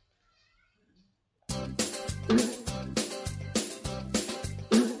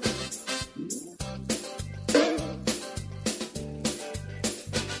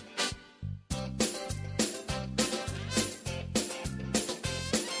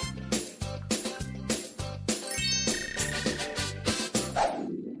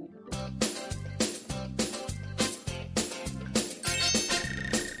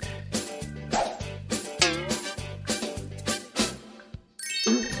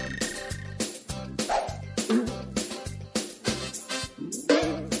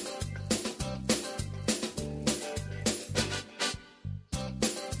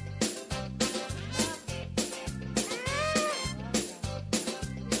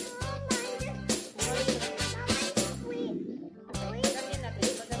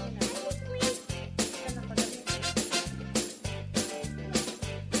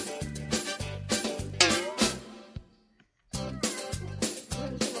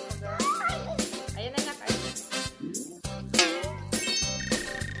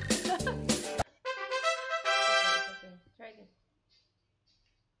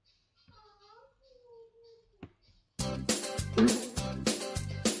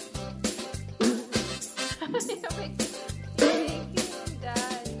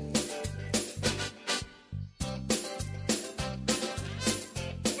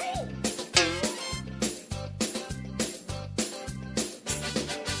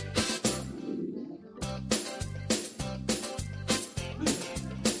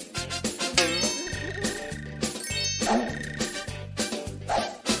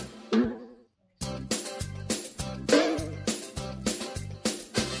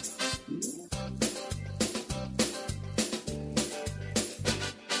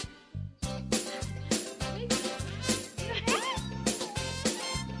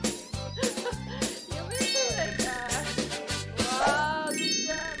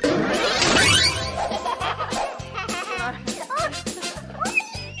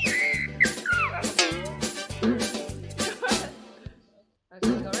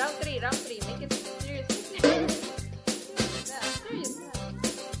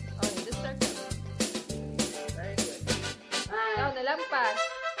 Nalampas.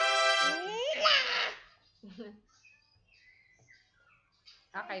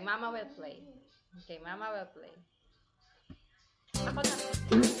 Okay, Mama will play. Okay, Mama will play. Ako na.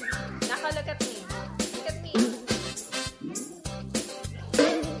 Nako, look at me. Look at me.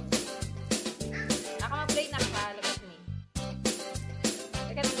 Ako ma-play na ka. Look at me.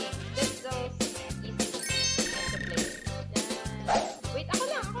 Look at me. This goes easy. That's the play. Yan. Wait, ako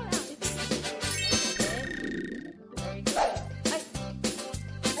lang. Ako lang. This is okay, very good. Ay! Ay!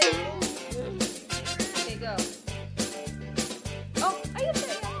 Okay, go. Oh! Ayun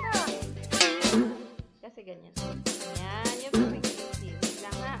na! Ayun na! Kasi ganyan. Yan. Yung perfect easy. Wait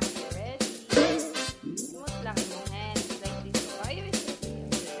lang ha. Okay, ready? Smooth lang yung hands. Like this. So, ayun.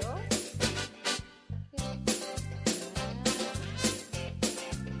 Okay, go.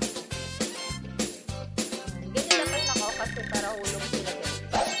 Ganyan dapat nako kasi para hulog sila ganyan.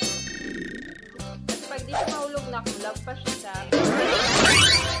 Kasi pag di siya mahulog na, kulag pa siya sa...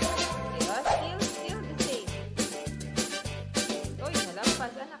 Diba? Still the same. Uy,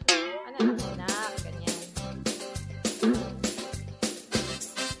 nalampas. Anak. Anak. Ganyan.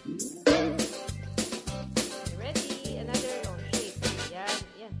 You ready? Another shape.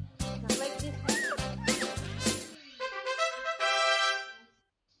 Yan. Not like this.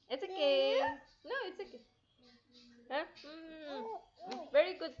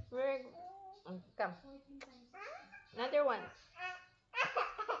 good. Very good. Come. Another one.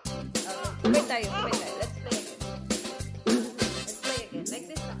 Okay, sabay tayo. Let's play again. Like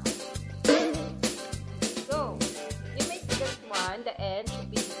this now. Go. You make this one, the end should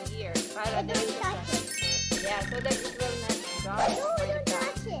be here. Para Don't touch it. Yeah, so that it will not drop. No, don't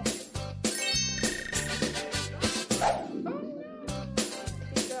touch it.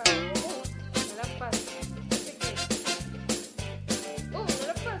 Nalagpas. Sige. Oh,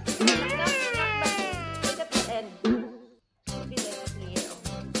 nalagpas. Look at the end. Be like here.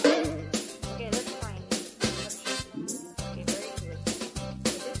 Okay, let's find it. Okay, very good. So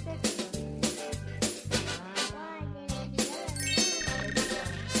this side is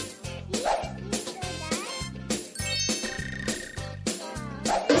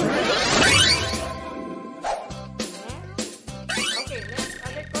okay, next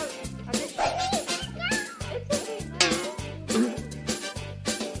other color. Other shape. It's okay now.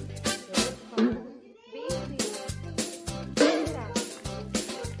 Be easy. Relax.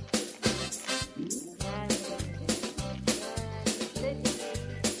 Yan. Steady.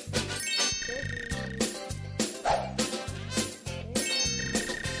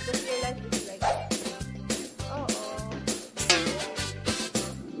 Because your life is like oh.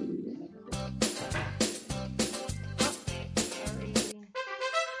 Sorry. It's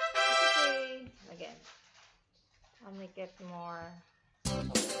okay. Again. I'll make it more.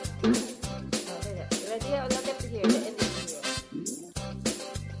 Ready? I'll look at here. The end is here.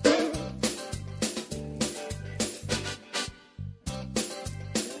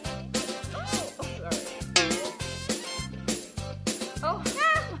 Oh, sorry. Oh,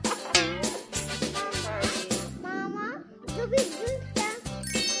 sorry. Mama, do we do that?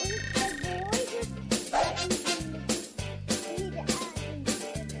 Is the boy just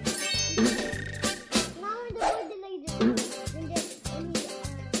Mama, the boy like this.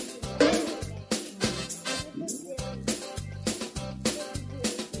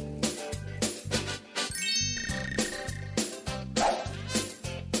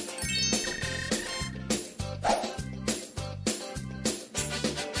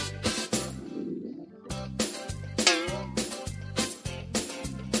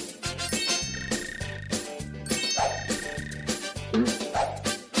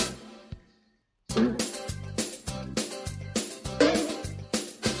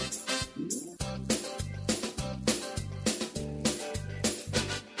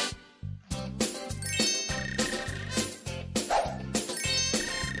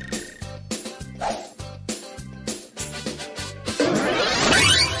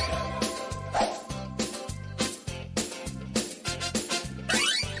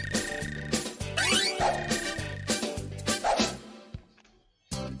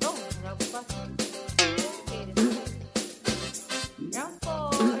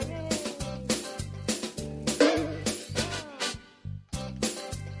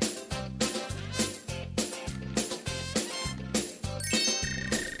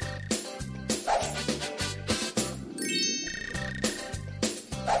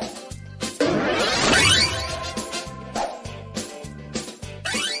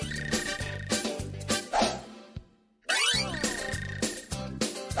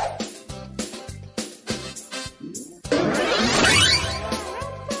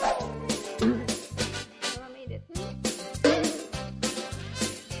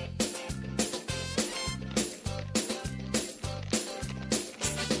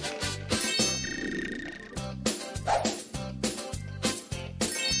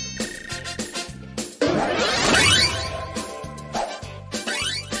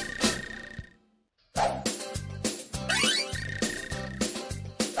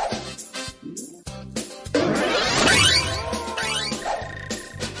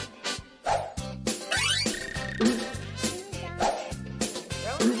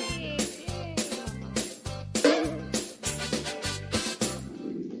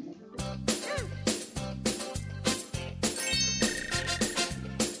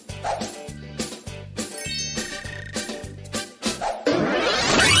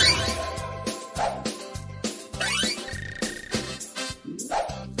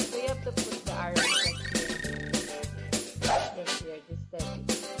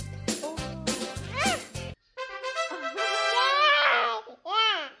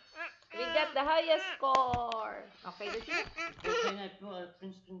 the highest score. Okay, this is Print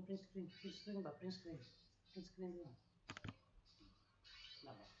screen ba? Print screen. Print screen ba?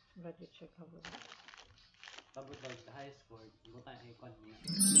 Laba. Ready check how it is. Pagod daw the highest score. Buta icon niya.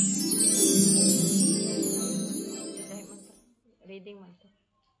 Reading man to.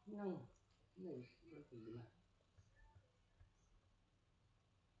 No.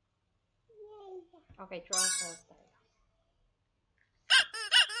 Okay, true or false tayo.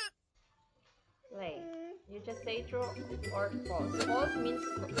 Wait, you just say true or false. False means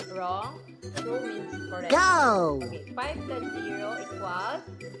wrong, true means correct. Go! Okay, 5 plus 0 equals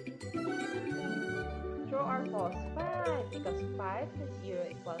true or false? 5, because 5 plus 0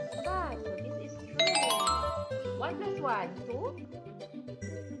 equals 5. So this is true. 1 plus 1, 2?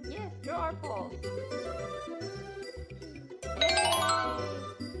 Yes, true or false?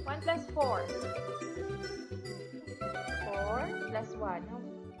 Yay! 1 plus 4. 4 plus 1. How?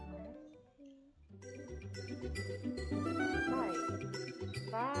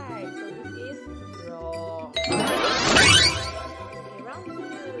 5. So this is wrong. Okay, round 2.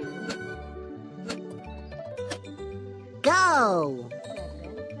 Go! 7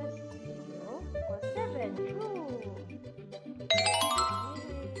 plus 0 equals 7. True. Yay.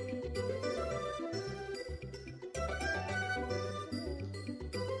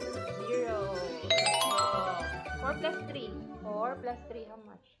 0. Wrong. 4 plus 3. 4 plus 3, how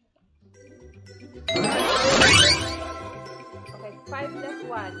much? Okay, 5 plus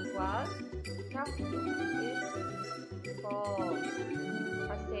 1 equals? Count. Is false.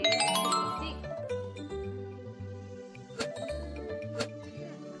 Kasi 6.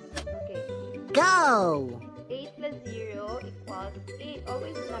 Okay. Go! 8 plus 0 equals 8.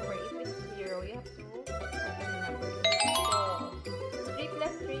 Always number. If it's 0, you have to put the number. False. 3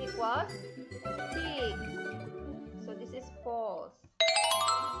 plus 3 equals 6. So this is false.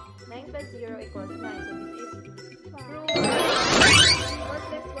 9 plus 0 equals 9. So this is true. 4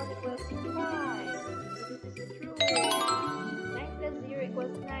 plus 1 equals 5. So this is true. 9 plus 0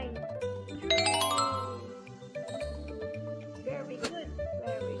 equals 9. True. Very good.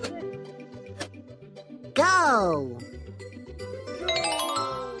 Very good. Go!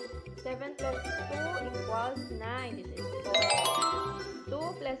 True. 7 plus 2 equals 9. This is false. 2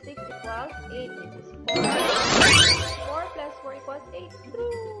 plus 6 equals 8. This is false. 4 plus 4 equals 8.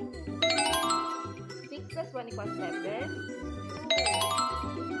 True. 6 plus 1 equals 7.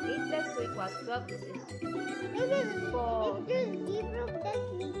 True. 8 plus 2 equals 12. This is false.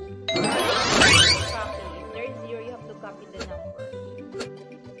 Copy. If there is 0, you have to copy the number.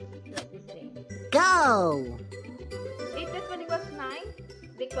 It's the same. Go! 8 plus 1 equals 9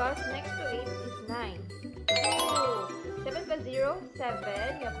 because next to 8 is 9. True. 7 plus 0,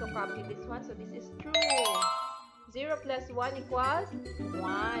 7. You have to copy this one. So this is true. 0 plus 1 equals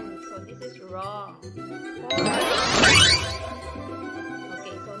 1. So this is wrong.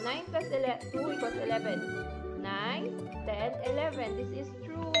 Okay, so 9 plus 2 equals 11. 9, 10, 11. This is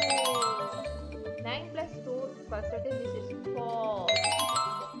true. 9 plus 2 equals 13. This is false.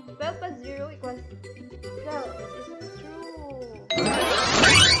 12 plus 0 equals 12. This is true.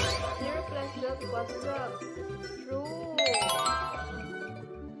 0 plus 12 equals 12. True.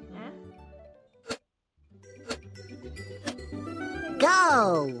 Huh? Go!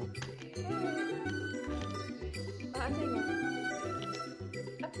 Asan yun?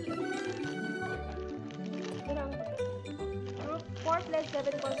 Group 4 plus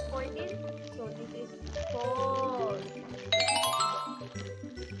 7 equals 14. So this is false.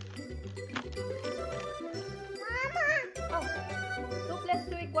 Oh, 2 plus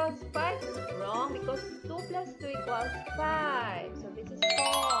 2 equals 5. Wrong, because 2 plus 2 equals 5. So this is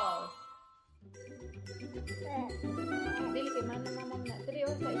false. Dili kay mana mamam na. 3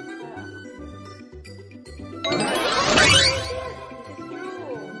 o sa isa ka. This is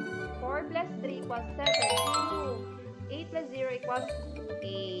true. 4 plus 3 equals 7. True. 8 plus 0 equals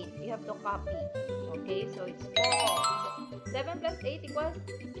 8. You have to copy. Okay, so it's false. 7 plus 8 equals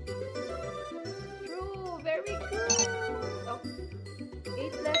true. Very good. Oh.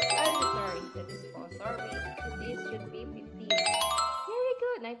 8 plus, I'm sorry. That is false. Sorry. This should be 15. Very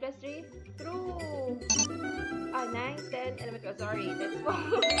good. 9 plus 3, true. 9, 10, 11, 12. Sorry, that's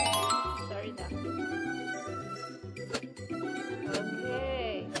false. Sorry na.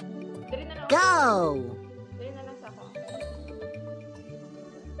 Okay. 3 na lang. Go! 3 na lang sa ako.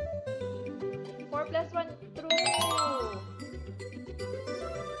 4 plus 1, true.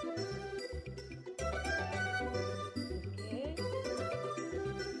 Okay.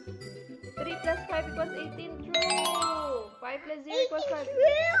 3 plus 5 equals 18, true. 5 plus 0 equals 5.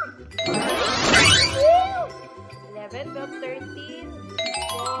 11, 12, 13.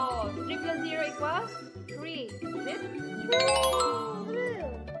 False. 3 plus 0 equals 3. Is it? True.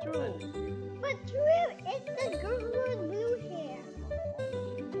 True. But true, it's the girl with blue hair.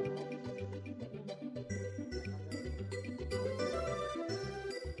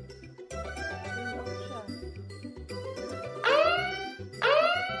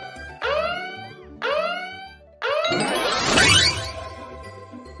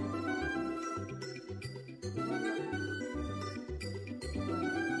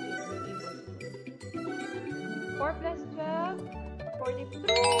 4 plus 12, 42.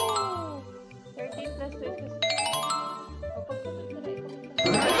 13 plus 2 is... Oh, pag-comment ka na, i-comment ka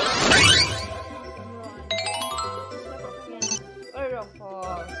na. Or wrong,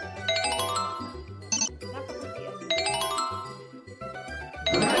 false. Napakasiyan.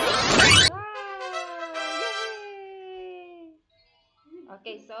 Yay!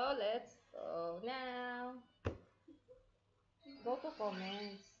 Okay, so let's go now. Go to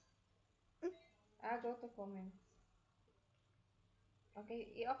comments. Go to comments.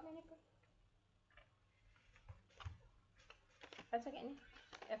 Okay, i-off na niyo po. At sa kanya,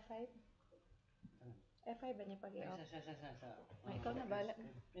 F5. F5 ba niya pag i-off? Ikaw na, bahala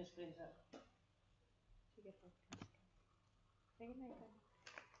na. Sige po. Sige na, ikaw.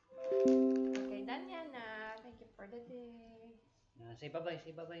 Okay, done yan na. Thank you for the day. Say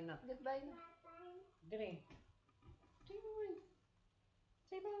bye-bye na. Goodbye na. Dire. Say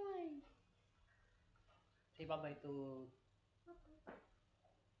bye. Say bye-bye to